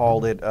 as I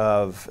called it,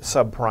 of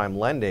subprime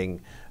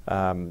lending,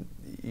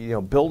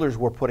 builders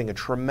were putting a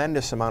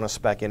tremendous amount of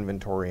spec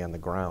inventory on the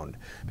ground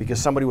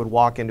because somebody would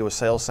walk into a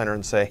sales center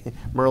and say,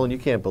 Merlin, you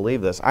can't believe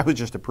this. I was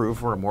just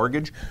approved for a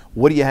mortgage.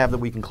 What do you have that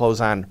we can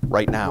close on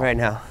right now? Right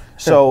now.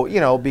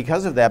 So,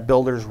 because of that,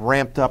 builders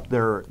ramped up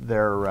their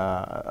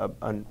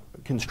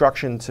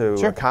construction to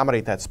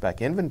accommodate that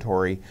spec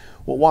inventory.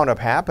 What wound up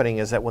happening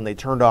is that when they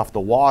turned off the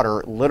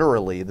water,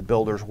 literally the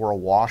builders were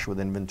awash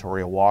with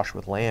inventory, awash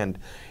with land,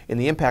 and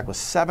the impact was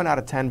 7 out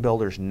of 10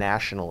 builders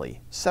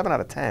nationally, 7 out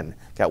of 10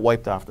 got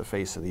wiped off the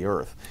face of the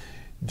earth.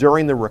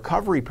 During the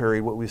recovery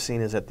period, what we've seen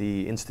is that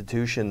the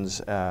institutions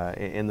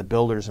and the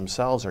builders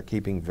themselves are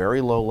keeping very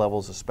low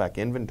levels of spec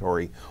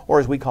inventory, or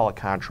as we call it,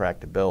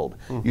 contract to build.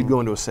 You'd go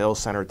into a sales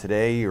center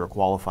today, you're a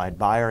qualified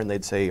buyer, and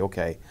they'd say,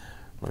 okay,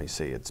 let me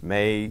see, it's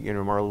May,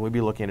 Marlon, we'd be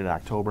looking at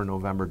October,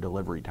 November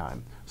delivery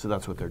time. So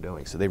that's what they're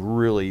doing. So they've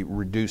really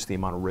reduced the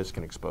amount of risk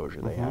and exposure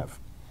they have.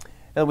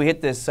 And we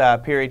hit this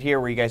period here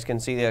where you guys can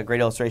see the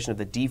great illustration of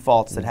the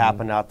defaults that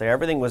happened out there.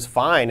 Everything was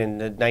fine in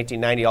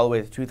 1990 all the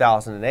way to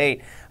 2008,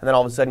 and then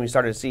all of a sudden we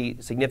started to see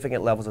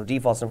significant levels of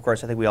defaults. And of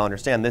course, I think we all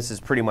understand this is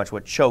pretty much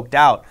what choked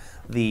out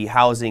the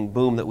housing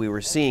boom that we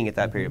were seeing at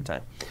that period of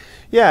time.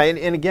 Yeah,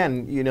 and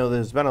again,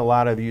 there's been a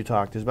lot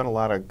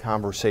of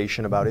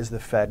conversation about, is the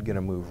Fed going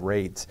to move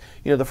rates?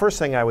 The first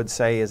thing I would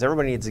say is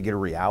everybody needs to get a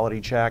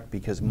reality check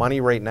because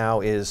money right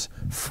now is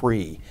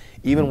free.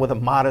 Even with a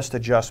modest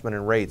adjustment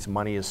in rates,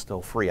 money is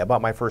still free. I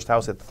bought my first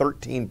house at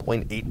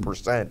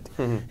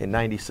 13.8% in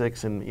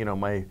 96, and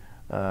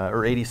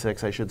or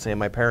 86, I should say, and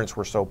my parents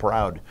were so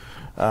proud.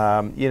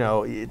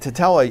 To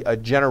tell a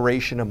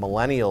generation of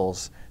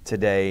millennials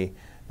today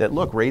that,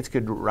 look, rates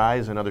could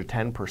rise another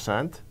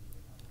 10%,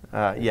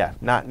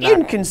 not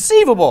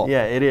inconceivable.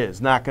 Yeah, it is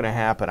not going to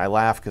happen. I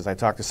laugh because I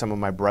talk to some of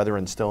my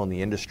brethren still in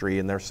the industry,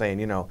 and they're saying,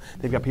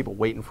 they've got people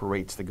waiting for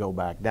rates to go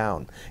back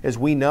down. As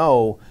we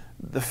know,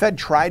 the Fed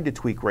tried to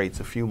tweak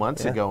rates a few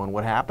months ago, and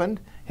what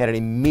happened? Had an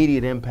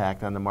immediate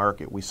impact on the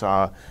market. We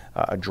saw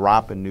a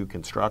drop in new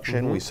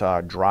construction. We saw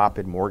a drop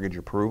in mortgage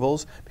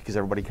approvals because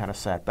everybody kind of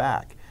sat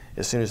back.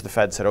 As soon as the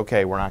Fed said,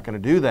 okay, we're not going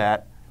to do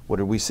that, what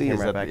did we see?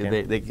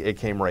 It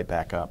came right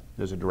back up.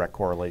 There's a direct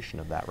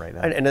correlation of that right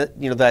now. And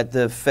that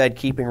the Fed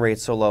keeping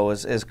rates so low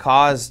has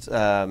caused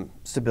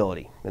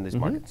stability in these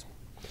markets.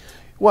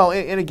 Well,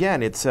 and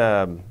again, it's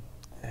let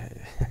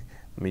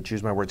me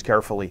choose my words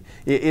carefully.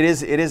 It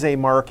is a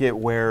market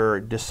where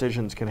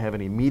decisions can have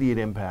an immediate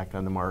impact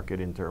on the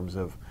market in terms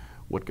of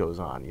what goes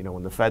on.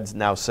 When the Fed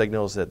now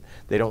signals that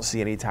they don't see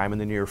any time in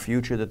the near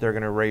future that they're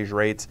going to raise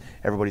rates,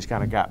 everybody's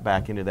kind of got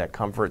back into that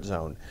comfort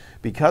zone.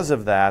 Because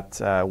of that,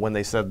 when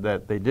they said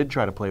that they did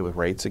try to play with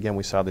rates, again,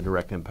 we saw the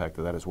direct impact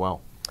of that as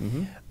well.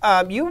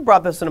 You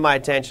brought this into my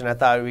attention. I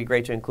thought it would be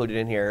great to include it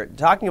in here.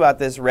 Talking about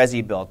this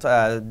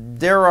ResiBuilt,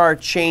 there are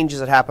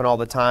changes that happen all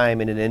the time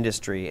in an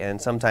industry,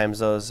 and sometimes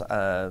those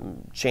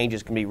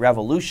changes can be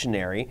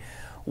revolutionary.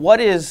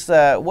 What is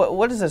this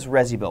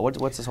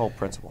ResiBuilt? What's this whole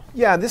principle?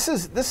 Yeah, this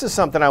is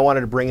something I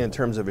wanted to bring in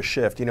terms of a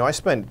shift. I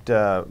spent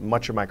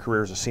much of my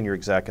career as a senior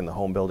exec in the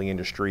home building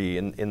industry.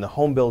 In the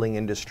home building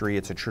industry,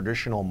 it's a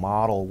traditional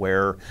model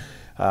where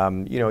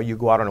you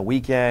go out on a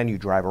weekend, you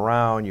drive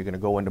around, you're going to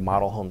go into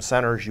model home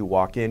centers, you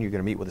walk in, you're going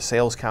to meet with a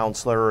sales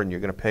counselor, and you're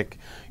going to pick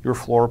your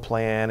floor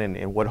plan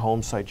and what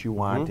home site you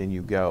want, and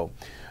you go.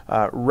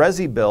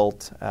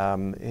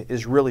 ResiBuilt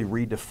is really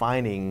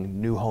redefining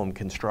new home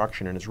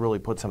construction, and has really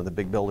put some of the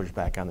big builders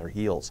back on their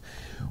heels.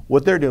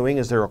 What they're doing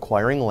is they're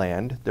acquiring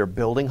land, they're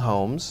building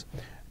homes,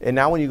 and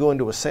now when you go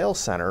into a sales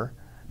center,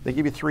 they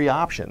give you 3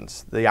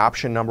 options. The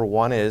option number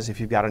 1 is if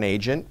you've got an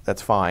agent,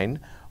 that's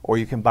fine, or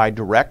you can buy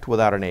direct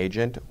without an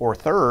agent, or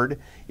third,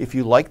 if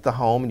you like the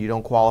home and you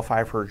don't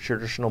qualify for a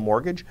traditional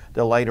mortgage,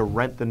 they'll allow you to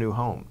rent the new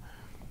home.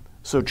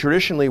 So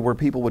traditionally, where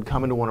people would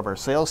come into one of our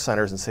sales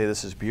centers and say,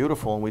 this is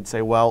beautiful, and we'd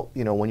say, well,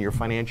 you know, when you're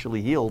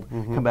financially healed,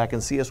 come back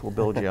and see us, we'll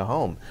build you a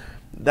home.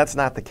 That's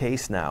not the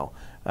case now.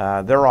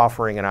 They're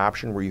offering an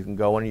option where you can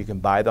go in and you can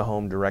buy the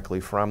home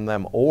directly from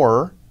them,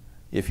 or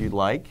if you'd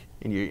like,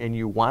 and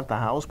you want the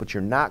house, but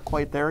you're not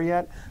quite there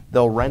yet,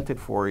 they'll rent it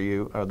for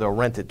you, or they'll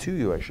rent it to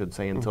you, I should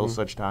say, until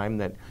such time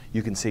that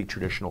you can seek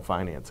traditional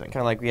financing. Kind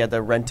of like we had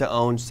the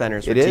rent-to-own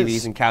centers for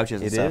TVs and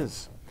couches and stuff. It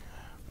is.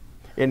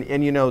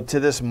 And you know, to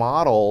this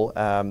model,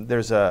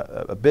 there's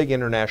a big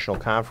international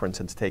conference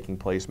that's taking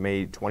place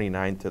May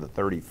 29th to the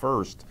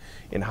 31st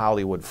in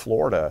Hollywood,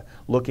 Florida,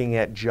 looking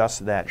at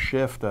just that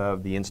shift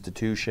of the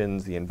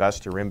institutions, the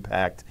investor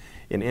impact,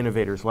 and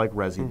innovators like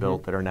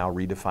ResiBuilt that are now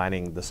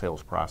redefining the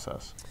sales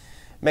process.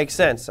 Makes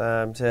sense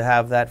to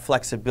have that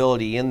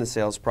flexibility in the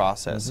sales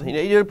process. You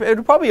know,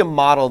 it'll probably be a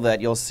model that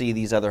you'll see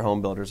these other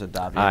home builders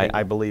adopt.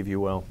 I believe you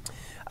will.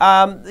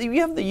 You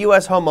have the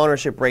U.S. home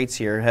ownership rates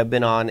here have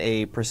been on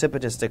a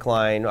precipitous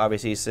decline,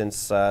 obviously,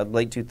 since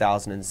late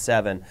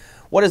 2007.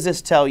 What does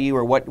this tell you,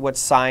 or what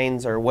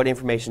signs or what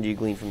information do you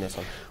glean from this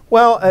one?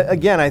 Well,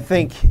 again, I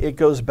think it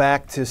goes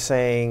back to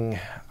saying,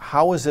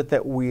 how is it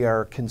that we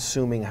are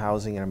consuming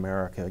housing in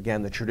America?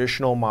 Again, the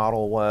traditional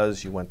model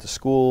was you went to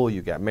school,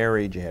 you got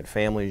married, you had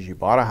families, you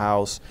bought a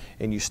house,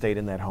 and you stayed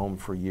in that home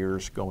for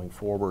years going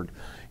forward.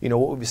 You know,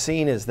 what we've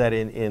seen is that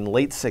in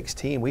late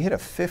 16, we hit a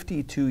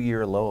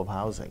 52-year low of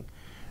housing.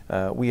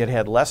 We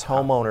had less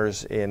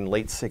homeowners in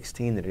late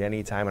 16 than at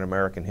any time in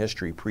American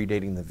history,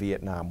 predating the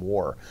Vietnam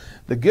War.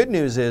 The good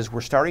news is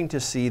we're starting to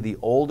see the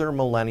older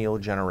millennial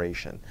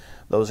generation,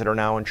 those that are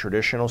now in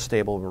traditional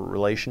stable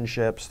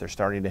relationships, they're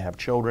starting to have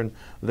children,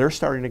 they're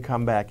starting to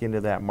come back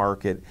into that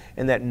market,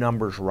 and that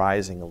number's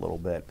rising a little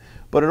bit.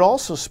 But it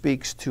also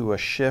speaks to a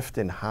shift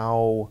in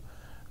how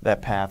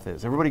that path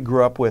is. Everybody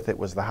grew up with it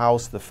was the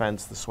house, the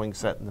fence, the swing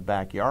set in the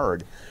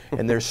backyard,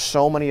 and there's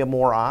so many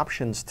more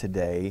options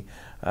today,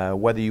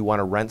 whether you want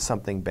to rent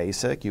something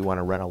basic, you want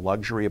to rent a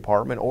luxury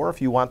apartment, or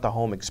if you want the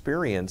home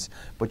experience,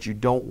 but you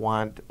don't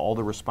want all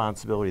the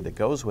responsibility that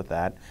goes with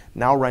that,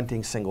 now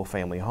renting single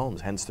family homes,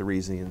 hence the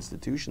reason the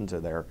institutions are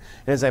there.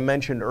 And as I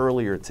mentioned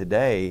earlier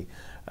today,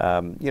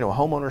 you know,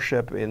 home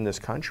ownership in this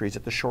country is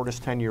at the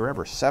shortest tenure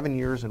ever. 7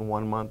 years and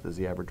 1 month is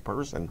the average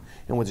person,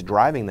 and what's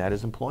driving that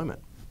is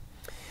employment.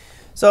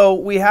 So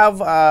we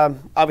have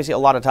obviously a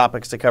lot of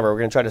topics to cover. We're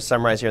going to try to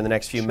summarize here in the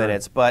next few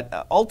minutes.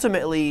 But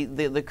ultimately,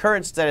 the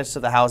current status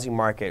of the housing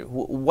market,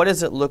 what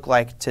does it look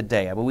like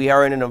today? I mean, we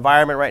are in an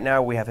environment right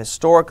now where we have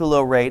historically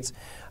low rates.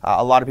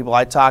 A lot of people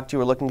I talk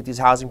to are looking at these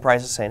housing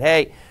prices saying,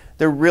 hey,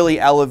 they're really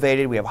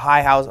elevated. We have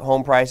high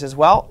home prices.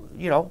 Well,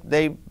 you know,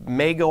 they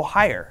may go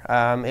higher.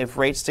 If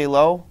rates stay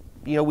low,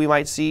 you know, we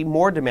might see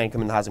more demand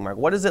come in the housing market.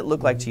 What does it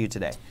look like to you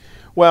today?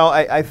 Well,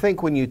 I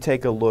think when you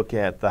take a look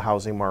at the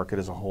housing market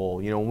as a whole,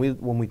 you know,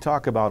 when we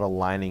talk about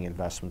aligning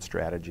investment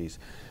strategies,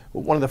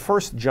 one of the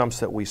first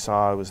jumps that we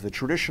saw was the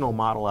traditional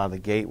model out of the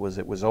gate was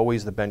it was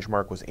always the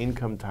benchmark was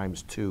income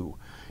times 2.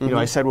 You know,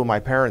 I said with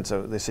my parents,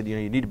 they said, you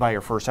know, you need to buy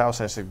your first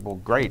house. I said, well,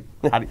 great.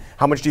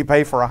 How much do you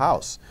pay for a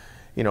house?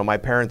 You know, my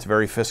parents,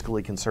 very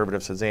fiscally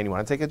conservative, said, Zane, you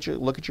want to take a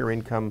look at your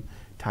income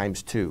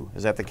times 2.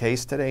 Is that the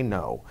case today?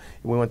 No.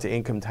 We went to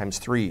income times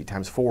 3,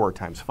 times 4,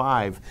 times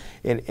 5,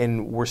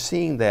 and we're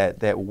seeing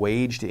that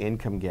wage to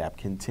income gap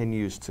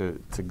continues to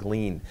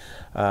glean.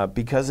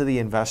 Because of the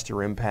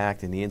investor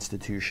impact and the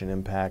institution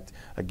impact,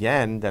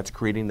 again, that's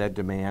creating that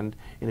demand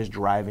and is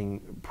driving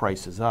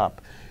prices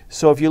up.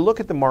 So if you look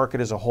at the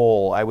market as a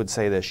whole, I would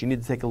say this, you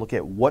need to take a look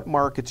at what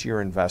markets you're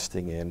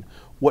investing in,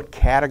 what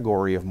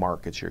category of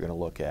markets you're going to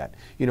look at.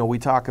 You know, we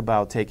talk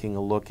about taking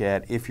a look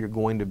at if you're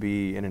going to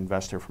be an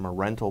investor from a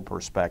rental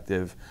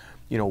perspective,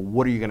 you know,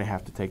 what are you going to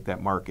have to take that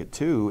market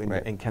to,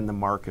 and can the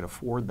market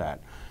afford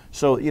that?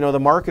 So, you know, the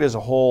market as a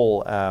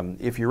whole,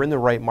 if you're in the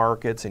right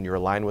markets and you're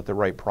aligned with the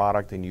right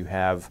product and you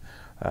have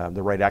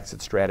the right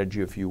exit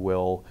strategy, if you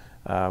will,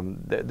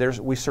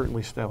 we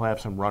certainly still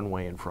have some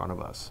runway in front of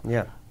us.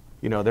 Yeah.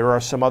 You know, there are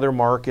some other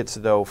markets,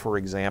 though, for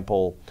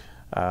example,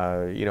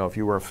 you know, if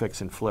you were a fix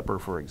and flipper,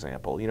 for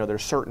example, you know,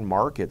 there's certain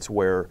markets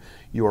where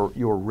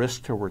your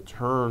risk to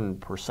return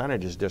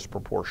percentage is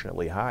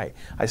disproportionately high.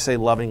 I say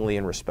lovingly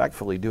and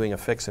respectfully, doing a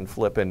fix and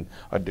flip in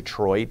a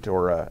Detroit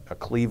or a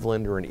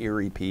Cleveland or an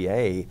Erie,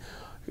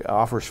 PA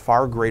offers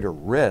far greater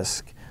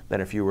risk than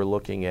if you were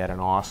looking at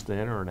an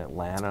Austin or an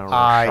Atlanta or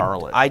a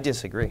Charlotte. I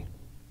disagree.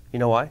 You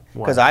know why?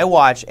 Because I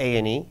watch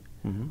A&E.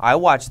 I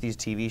watch these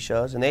TV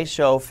shows, and they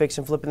show fix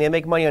and flip, and they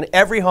make money on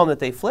every home that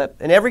they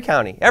flip in every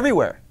county,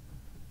 everywhere.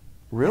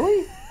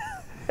 Really?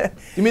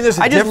 You mean there's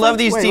a I just love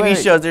these wait, TV wait.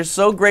 shows. They're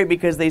so great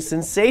because they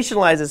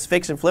sensationalize this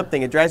fix and flip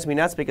thing. It drives me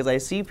nuts because I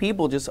see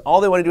people just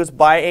all they want to do is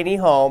buy any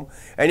home,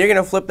 and you're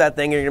going to flip that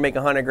thing and you're going to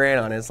make $100 grand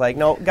on it. It's like,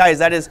 no, guys,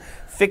 that is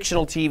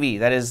fictional TV.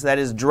 That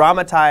is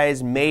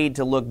dramatized, made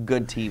to look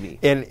good TV.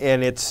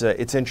 And it's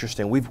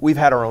interesting. We've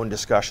had our own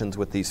discussions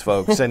with these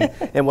folks, and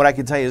and what I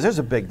can tell you is there's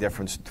a big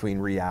difference between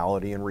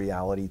reality and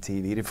reality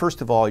TV.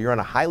 First of all, you're on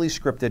a highly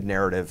scripted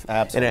narrative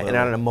and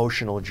on an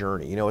emotional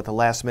journey. You know, at the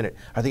last minute,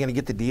 are they going to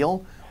get the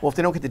deal? Well, if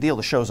they don't get the deal,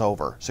 the show's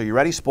over. So you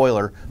ready?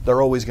 Spoiler,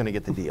 they're always going to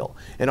get the deal.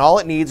 And all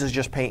it needs is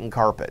just paint and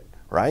carpet,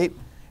 right?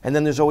 And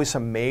then there's always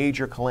some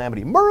major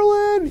calamity.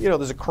 Merlin! You know,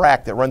 there's a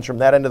crack that runs from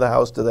that end of the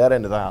house to that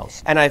end of the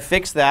house. And I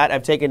fixed that.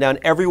 I've taken down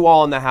every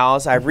wall in the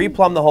house. I've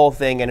replumbed the whole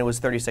thing, and it was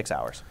 36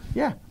 hours.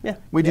 Yeah.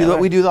 We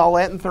do all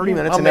that in 30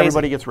 minutes, and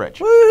everybody gets rich.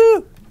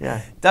 Woohoo!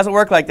 Yeah. Doesn't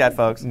work like that,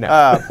 folks. No.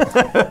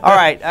 All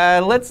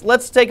right,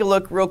 let's take a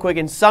look real quick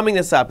in summing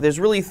this up. There's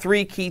really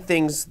three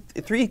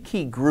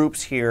key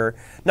groups here.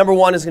 Number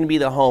one is going to be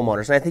the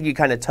homeowners, and I think you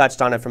kind of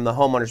touched on it from the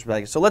homeowners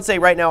perspective. So let's say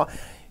right now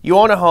you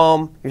own a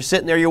home, you're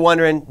sitting there, you're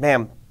wondering,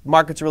 man,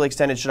 market's really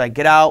extended, should I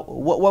get out?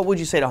 What would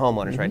you say to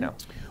homeowners right now?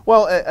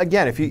 Well,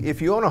 again,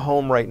 if you own a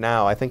home right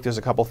now, I think there's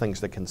a couple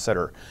things to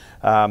consider.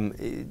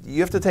 You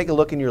have to take a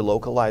look in your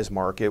localized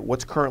market.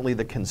 What's currently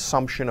the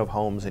consumption of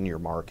homes in your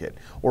market,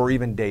 or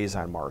even days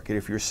on market?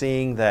 If you're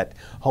seeing that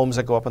homes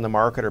that go up in the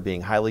market are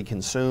being highly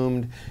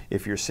consumed,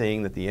 if you're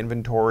seeing that the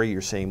inventory,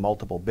 you're seeing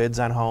multiple bids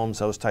on homes,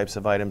 those types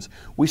of items,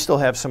 we still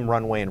have some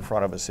runway in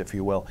front of us, if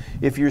you will.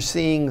 If you're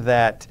seeing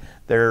that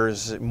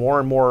there's more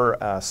and more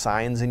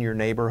signs in your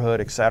neighborhood,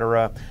 et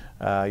cetera,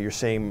 you're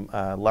seeing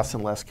less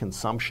and less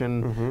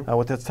consumption.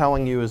 What that's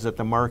telling you is that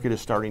the market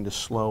is starting to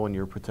slow in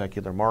your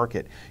particular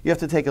market. You have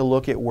to take a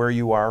look at where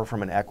you are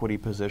from an equity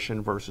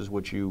position versus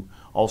what you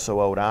also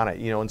owed on it.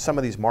 You know, in some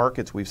of these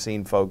markets, we've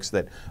seen folks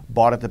that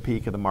bought at the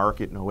peak of the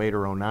market in 08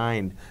 or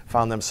 09,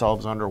 found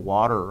themselves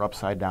underwater or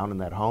upside down in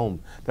that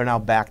home. They're now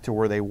back to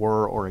where they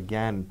were, or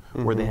again,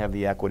 where they have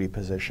the equity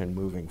position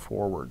moving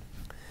forward.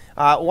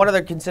 One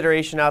other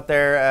consideration out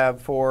there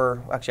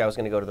actually I was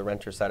going to go to the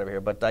renter side of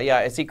here, but yeah,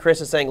 I see Chris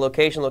is saying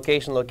location,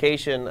 location,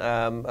 location.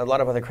 A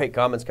lot of other great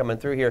comments coming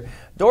through here.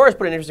 Dora's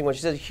put an interesting one.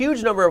 She says,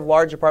 huge number of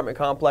large apartment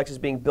complexes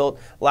being built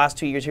last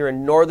 2 years here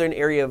in northern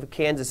area of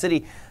Kansas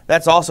City.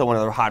 That's also one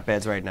of the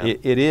hotbeds right now.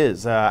 It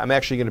is. I'm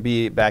actually going to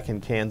be back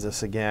in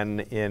Kansas again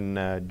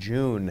in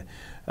June.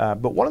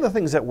 But one of the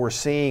things that we're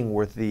seeing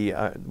with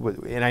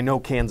and I know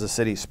Kansas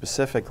City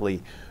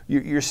specifically,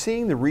 you're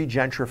seeing the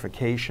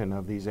regentrification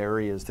of these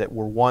areas that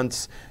were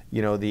once,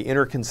 you know, the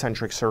inner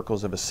concentric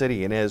circles of a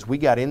city. And as we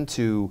got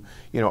into,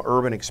 you know,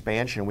 urban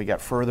expansion, we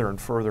got further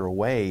and further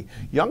away.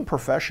 Young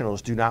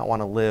professionals do not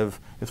want to live.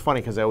 It's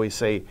funny because I always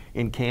say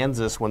in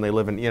Kansas when they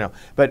live in, you know,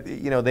 but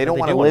you know they don't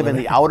want to live in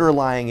the outer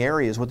lying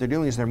areas. What they're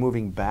doing is they're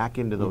moving back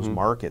into those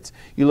markets.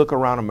 You look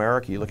around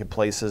America, you look at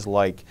places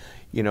like,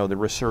 you know, the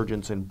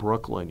resurgence in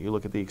Brooklyn. You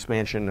look at the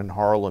expansion in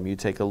Harlem. You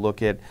take a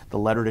look at the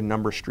lettered and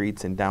number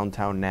streets in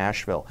downtown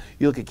Nashville.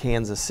 You look at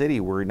Kansas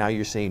City, where now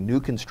you're seeing new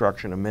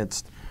construction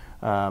amidst,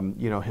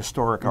 you know,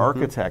 historic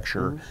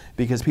architecture,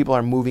 because people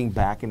are moving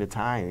back into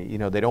time. You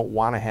know, they don't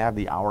want to have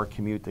the hour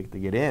commute to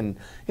get in.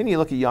 And you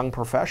look at young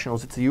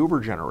professionals, it's the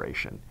Uber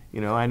generation. You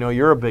know, I know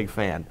you're a big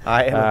fan.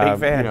 I am a big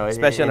fan, you know,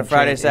 especially on a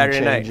Friday, Saturday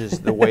night. It changes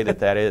the way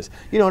that is.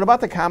 You know, and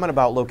about the comment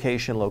about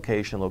location,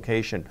 location,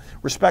 location,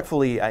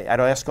 respectfully,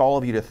 I'd ask all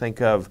of you to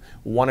think of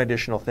one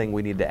additional thing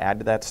we need to add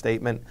to that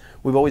statement.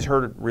 We've always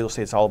heard real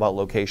estate's all about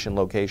location,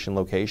 location,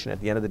 location. At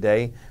the end of the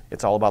day,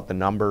 it's all about the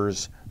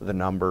numbers, the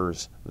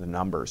numbers, the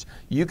numbers.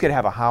 You could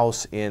have a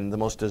house in the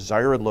most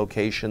desired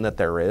location that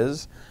there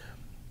is,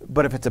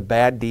 but if it's a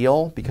bad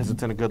deal because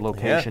it's in a good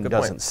location,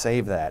 doesn't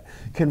save that.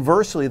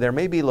 Conversely, there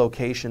may be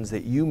locations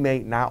that you may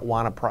not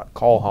want to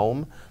call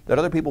home that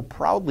other people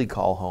proudly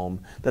call home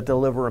that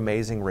deliver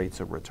amazing rates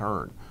of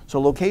return. So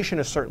location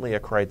is certainly a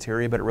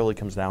criteria, but it really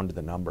comes down to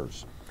the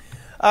numbers.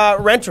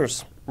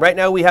 Renters. Right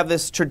now we have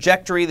this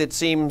trajectory that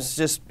seems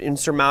just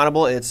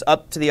insurmountable. It's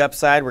up to the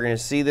upside. We're going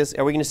to see this.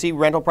 Are we going to see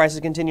rental prices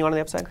continue on the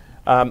upside?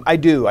 I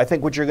do. I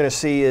think what you're going to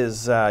see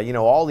is, you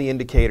know, all the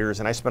indicators,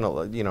 and I spend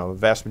a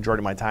vast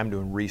majority of my time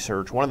doing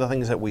research. One of the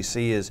things that we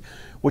see is,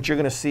 what you're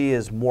going to see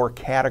is more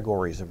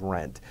categories of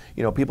rent.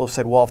 You know, people have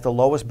said, well, if the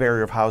lowest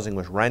barrier of housing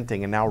was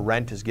renting, and now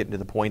rent is getting to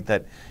the point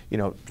that, you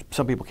know,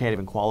 some people can't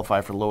even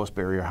qualify for the lowest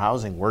barrier of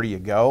housing, where do you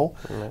go?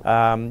 You're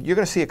going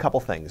to see a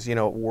couple things. You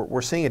know,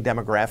 we're seeing a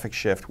demographic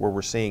shift where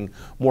we're seeing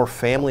more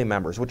family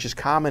members, which is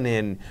common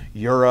in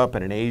Europe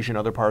and in Asia and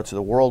other parts of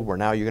the world, where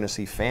now you're going to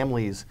see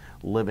families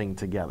living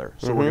together.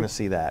 So we're going to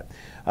see that.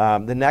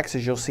 The next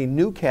is you'll see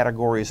new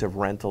categories of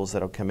rentals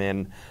that'll come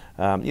in,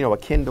 you know,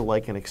 akin to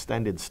like an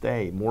extended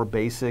stay, more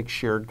basic,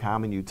 shared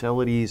common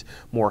utilities,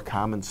 more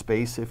common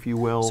space, if you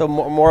will. So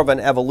more of an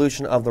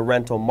evolution of the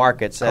rental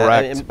markets.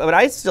 Correct. But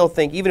I still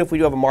think, even if we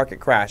do have a market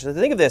crash,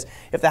 think of this,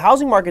 if the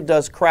housing market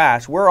does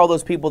crash, where are all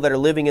those people that are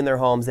living in their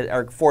homes that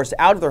are forced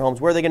out of their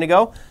homes, where are they going to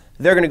go?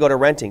 they're going to go to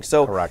renting.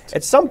 So correct.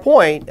 At some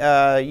point,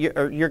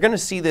 you're going to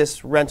see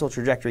this rental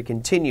trajectory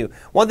continue.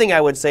 One thing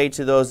I would say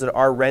to those that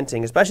are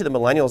renting, especially the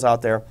millennials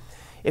out there,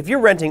 if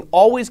you're renting,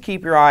 always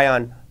keep your eye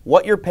on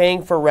what you're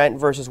paying for rent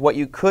versus what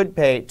you could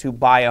pay to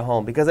buy a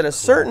home. Because at a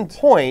certain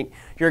point,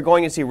 you're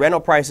going to see rental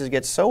prices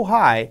get so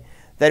high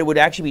that it would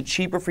actually be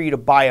cheaper for you to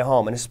buy a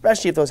home, and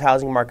especially if those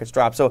housing markets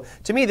drop. So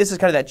to me, this is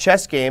kind of that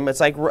chess game. It's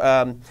like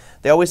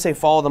they always say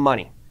follow the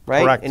money,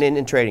 right? Correct.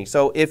 In trading.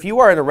 So if you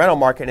are in a rental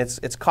market and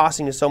it's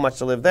costing you so much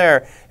to live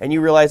there, and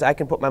you realize I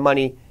can put my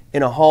money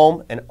in a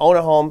home and own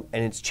a home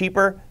and it's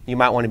cheaper, you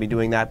might want to be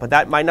doing that. But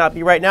that might not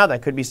be right now.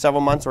 That could be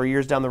several months or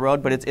years down the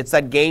road, but it's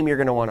that game you're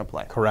going to want to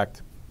play.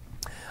 Correct.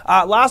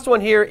 Last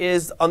one here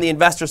is on the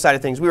investor side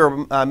of things. We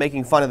were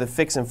making fun of the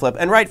fix and flip,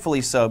 and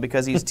rightfully so,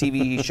 because these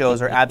TV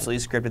shows are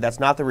absolutely scripted. That's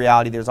not the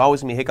reality. There's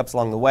always going to be hiccups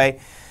along the way,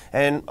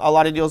 and a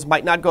lot of deals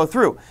might not go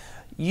through.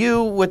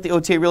 You, with the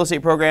OTA real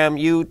estate program,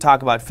 you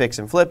talk about fix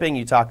and flipping,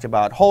 you talked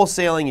about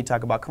wholesaling, you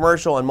talk about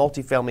commercial and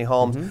multifamily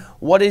homes.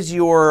 What is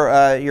your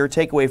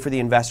takeaway for the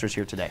investors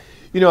here today?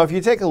 You know, if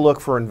you take a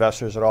look for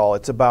investors at all,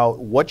 it's about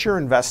what you're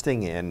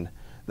investing in,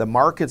 the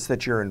markets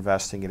that you're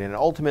investing in, and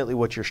ultimately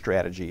what your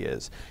strategy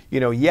is. You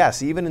know,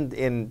 yes, even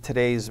in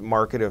today's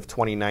market of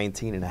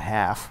 2019 and a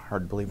half,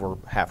 hard to believe we're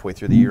halfway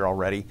through the year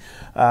already,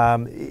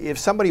 if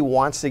somebody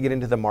wants to get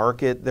into the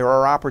market, there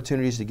are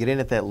opportunities to get in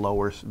at that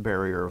lower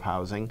barrier of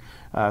housing.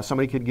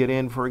 Somebody could get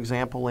in, for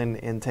example,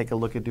 and take a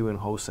look at doing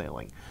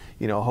wholesaling.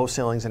 You know,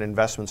 wholesaling is an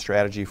investment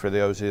strategy for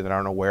those of you that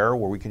aren't aware,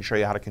 where we can show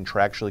you how to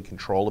contractually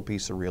control a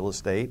piece of real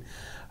estate,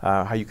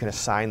 how you can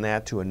assign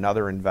that to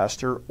another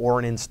investor or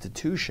an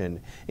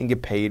institution and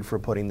get paid for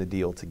putting the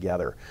deal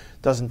together.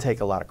 Doesn't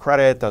take a lot of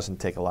credit, doesn't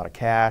take a lot of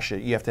cash.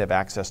 You have to have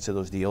access to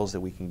those deals that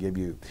we can give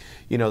you.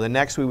 You know, the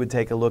next we would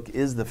take a look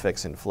is the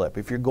fix and flip.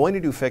 If you're going to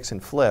do fix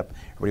and flip,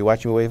 everybody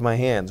watch me wave my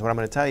hands, what I'm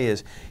going to tell you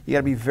is you got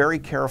to be very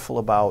careful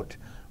about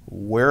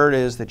where it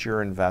is that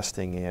you're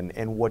investing in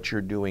and what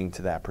you're doing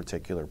to that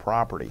particular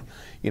property.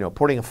 You know,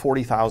 putting a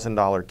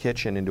 $40,000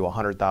 kitchen into a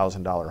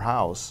 $100,000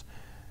 house,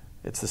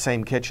 it's the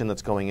same kitchen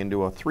that's going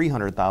into a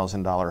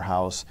 $300,000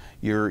 house.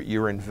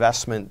 Your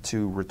investment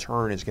to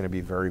return is going to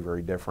be very,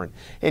 very different.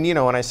 And you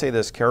know, and I say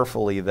this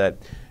carefully, that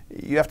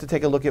you have to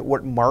take a look at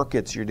what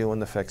markets you're doing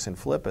the fix and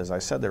flip. As I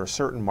said, there are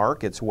certain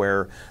markets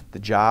where the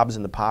jobs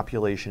and the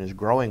population is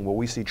growing, where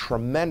we see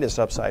tremendous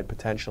upside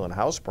potential in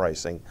house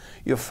pricing.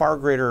 You have far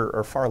greater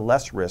or far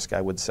less risk, I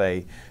would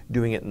say,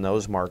 doing it in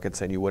those markets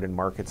than you would in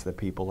markets that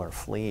people are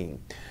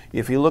fleeing.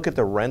 If you look at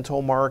the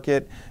rental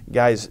market,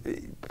 guys,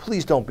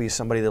 please don't be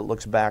somebody that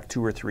looks back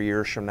 2 or 3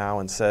 years from now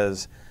and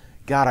says,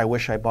 God, I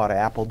wish I bought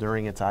Apple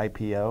during its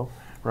IPO,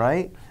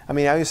 right? I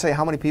mean, I always say,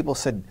 how many people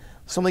said,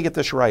 somebody get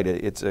this right,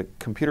 it's a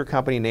computer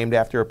company named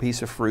after a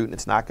piece of fruit and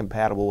it's not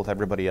compatible with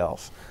everybody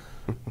else.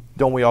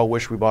 Don't we all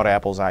wish we bought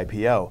Apple's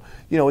IPO?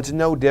 You know, it's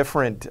no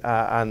different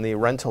on the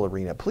rental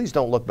arena. Please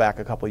don't look back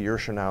a couple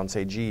years from now and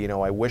say, gee, you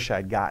know, I wish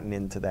I'd gotten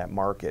into that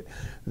market.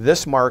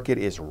 This market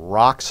is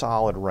rock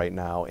solid right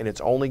now, and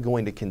it's only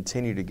going to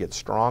continue to get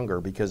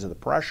stronger because of the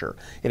pressure.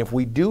 And if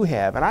we do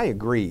have, and I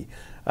agree,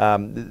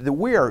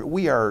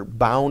 we are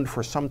bound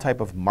for some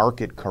type of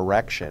market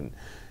correction.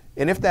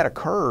 And if that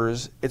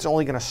occurs, it's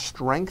only going to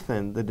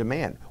strengthen the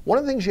demand. One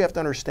of the things you have to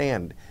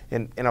understand,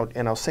 and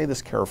I'll say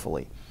this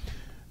carefully,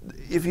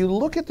 if you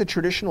look at the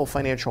traditional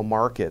financial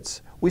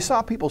markets, we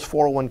saw people's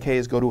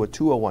 401ks go to a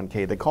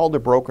 201k. They called their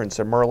broker and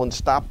said, Merlin,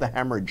 stop the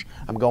hemorrhage.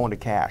 I'm going to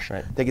cash.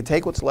 Right. They could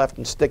take what's left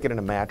and stick it in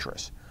a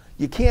mattress.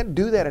 You can't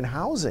do that in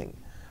housing.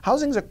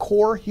 Housing is a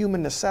core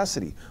human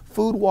necessity.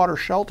 Food, water,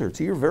 shelter.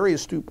 To your very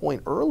astute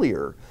point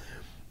earlier,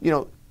 you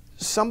know,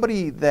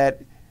 somebody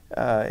that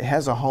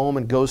has a home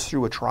and goes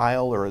through a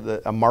trial, or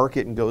a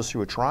market and goes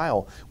through a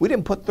trial, we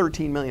didn't put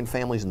 13 million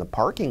families in the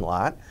parking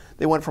lot.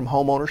 They went from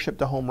home ownership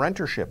to home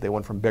rentership. They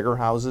went from bigger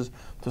houses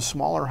to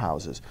smaller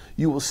houses.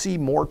 You will see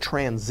more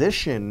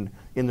transition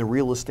in the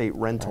real estate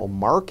rental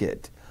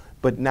market,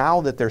 but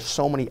now that there's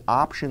so many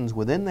options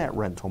within that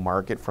rental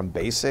market, from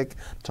basic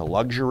to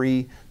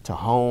luxury to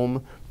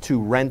home to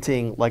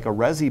renting like a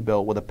resi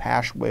built with a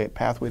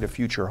pathway to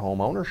future home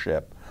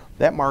ownership,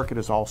 that market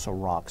is also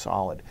rock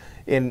solid.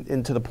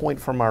 And to the point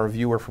from our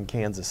viewer from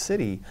Kansas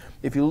City,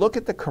 if you look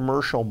at the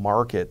commercial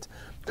market,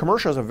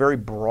 commercial is a very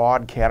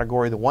broad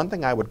category. The one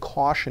thing I would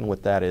caution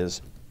with that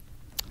is,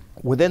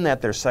 within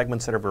that there's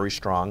segments that are very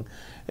strong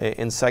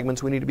and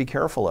segments we need to be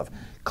careful of.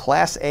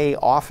 Class A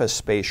office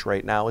space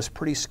right now is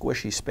pretty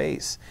squishy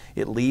space.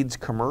 It leads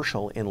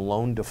commercial in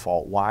loan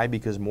default. Why?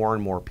 Because more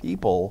and more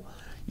people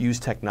use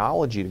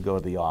technology to go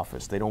to the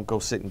office. They don't go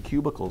sit in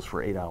cubicles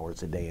for 8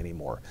 hours a day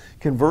anymore.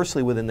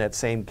 Conversely, within that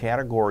same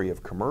category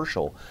of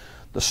commercial,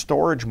 the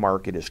storage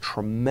market is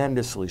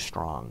tremendously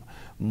strong.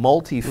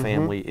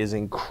 Multifamily is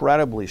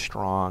incredibly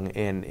strong,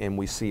 and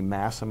we see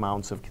mass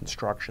amounts of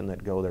construction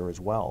that go there as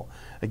well.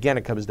 Again,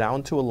 it comes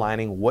down to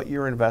aligning what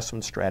your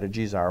investment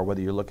strategies are,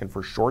 whether you're looking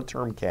for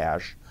short-term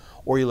cash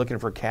or you're looking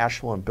for cash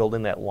flow and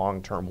building that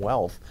long-term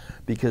wealth,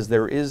 because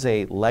there is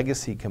a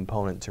legacy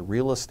component to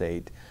real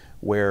estate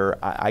where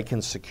I can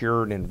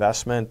secure an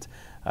investment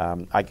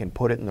I can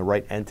put it in the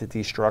right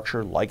entity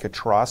structure, like a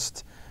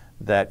trust,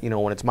 that,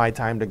 when it's my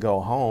time to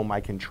go home,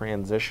 I can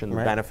transition the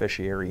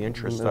beneficiary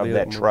interest of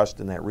that trust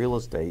and that real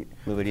estate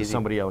to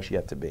somebody else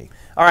yet to be.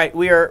 All right,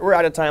 we're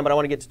out of time, but I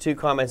want to get to 2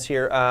 comments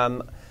here.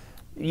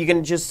 You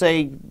can just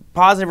say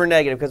positive or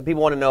negative because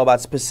people want to know about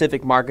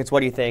specific markets.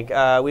 What do you think?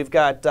 We've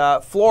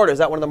got Florida. Is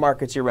that one of the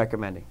markets you're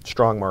recommending?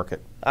 Strong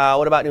market.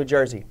 What about New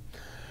Jersey?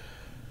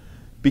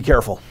 Be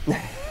careful.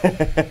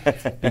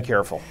 Be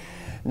careful.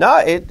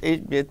 No,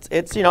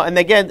 it's and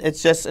again,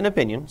 it's just an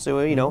opinion. So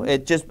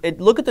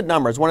look at the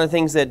numbers. One of the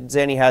things that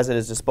Zanny has at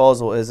his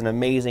disposal is an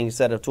amazing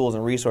set of tools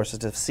and resources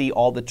to see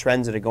all the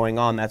trends that are going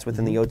on. That's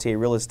within the OTA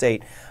real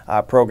estate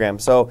program.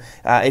 So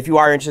if you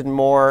are interested in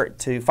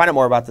to find out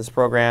more about this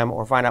program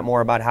or find out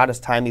more about how to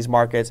time these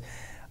markets,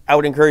 I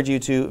would encourage you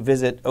to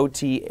visit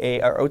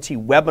OTA or OT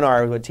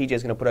webinar, what TJ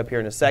is going to put up here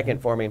in a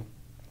second for me.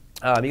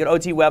 You go to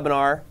OT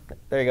webinar.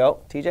 There you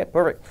go, TJ.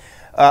 Perfect.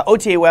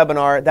 OTA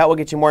webinar, that will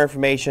get you more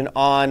information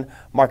on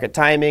market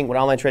timing, what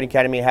Online Trading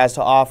Academy has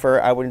to offer.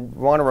 I would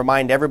want to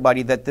remind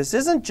everybody that this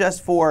isn't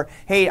just for,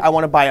 hey, I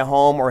want to buy a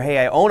home or hey,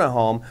 I own a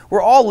home.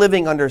 We're all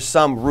living under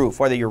some roof,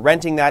 whether you're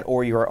renting that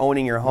or you're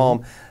owning your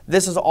home.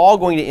 This is all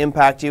going to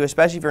impact you,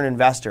 especially if you're an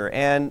investor.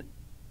 And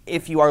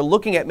if you are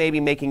looking at maybe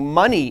making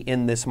money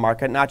in this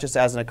market, not just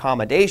as an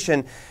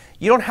accommodation,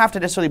 you don't have to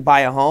necessarily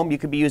buy a home. You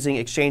could be using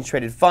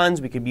exchange-traded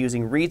funds. We could be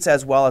using REITs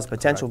as well as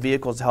potential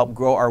vehicles to help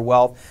grow our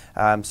wealth.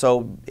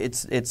 So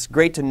it's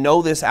great to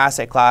know this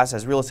asset class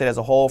as real estate as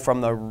a whole from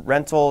the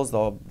rentals,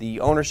 the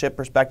ownership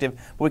perspective.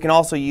 But we can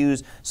also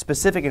use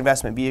specific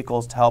investment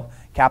vehicles to help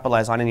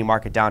capitalize on any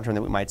market downturn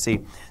that we might see.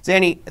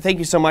 Zanny, thank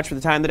you so much for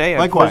the time today.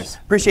 Likewise.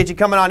 Appreciate you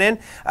coming on in.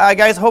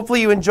 Guys, hopefully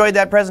you enjoyed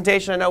that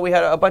presentation. I know we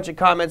had a bunch of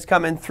comments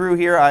coming through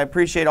here. I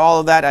appreciate all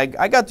of that.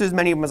 I got through as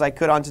many of them as I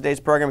could on today's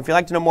program. If you'd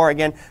like to know more,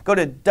 again, go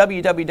to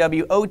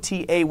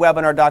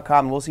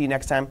www.otawebinar.com, and we'll see you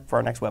next time for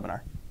our next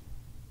webinar.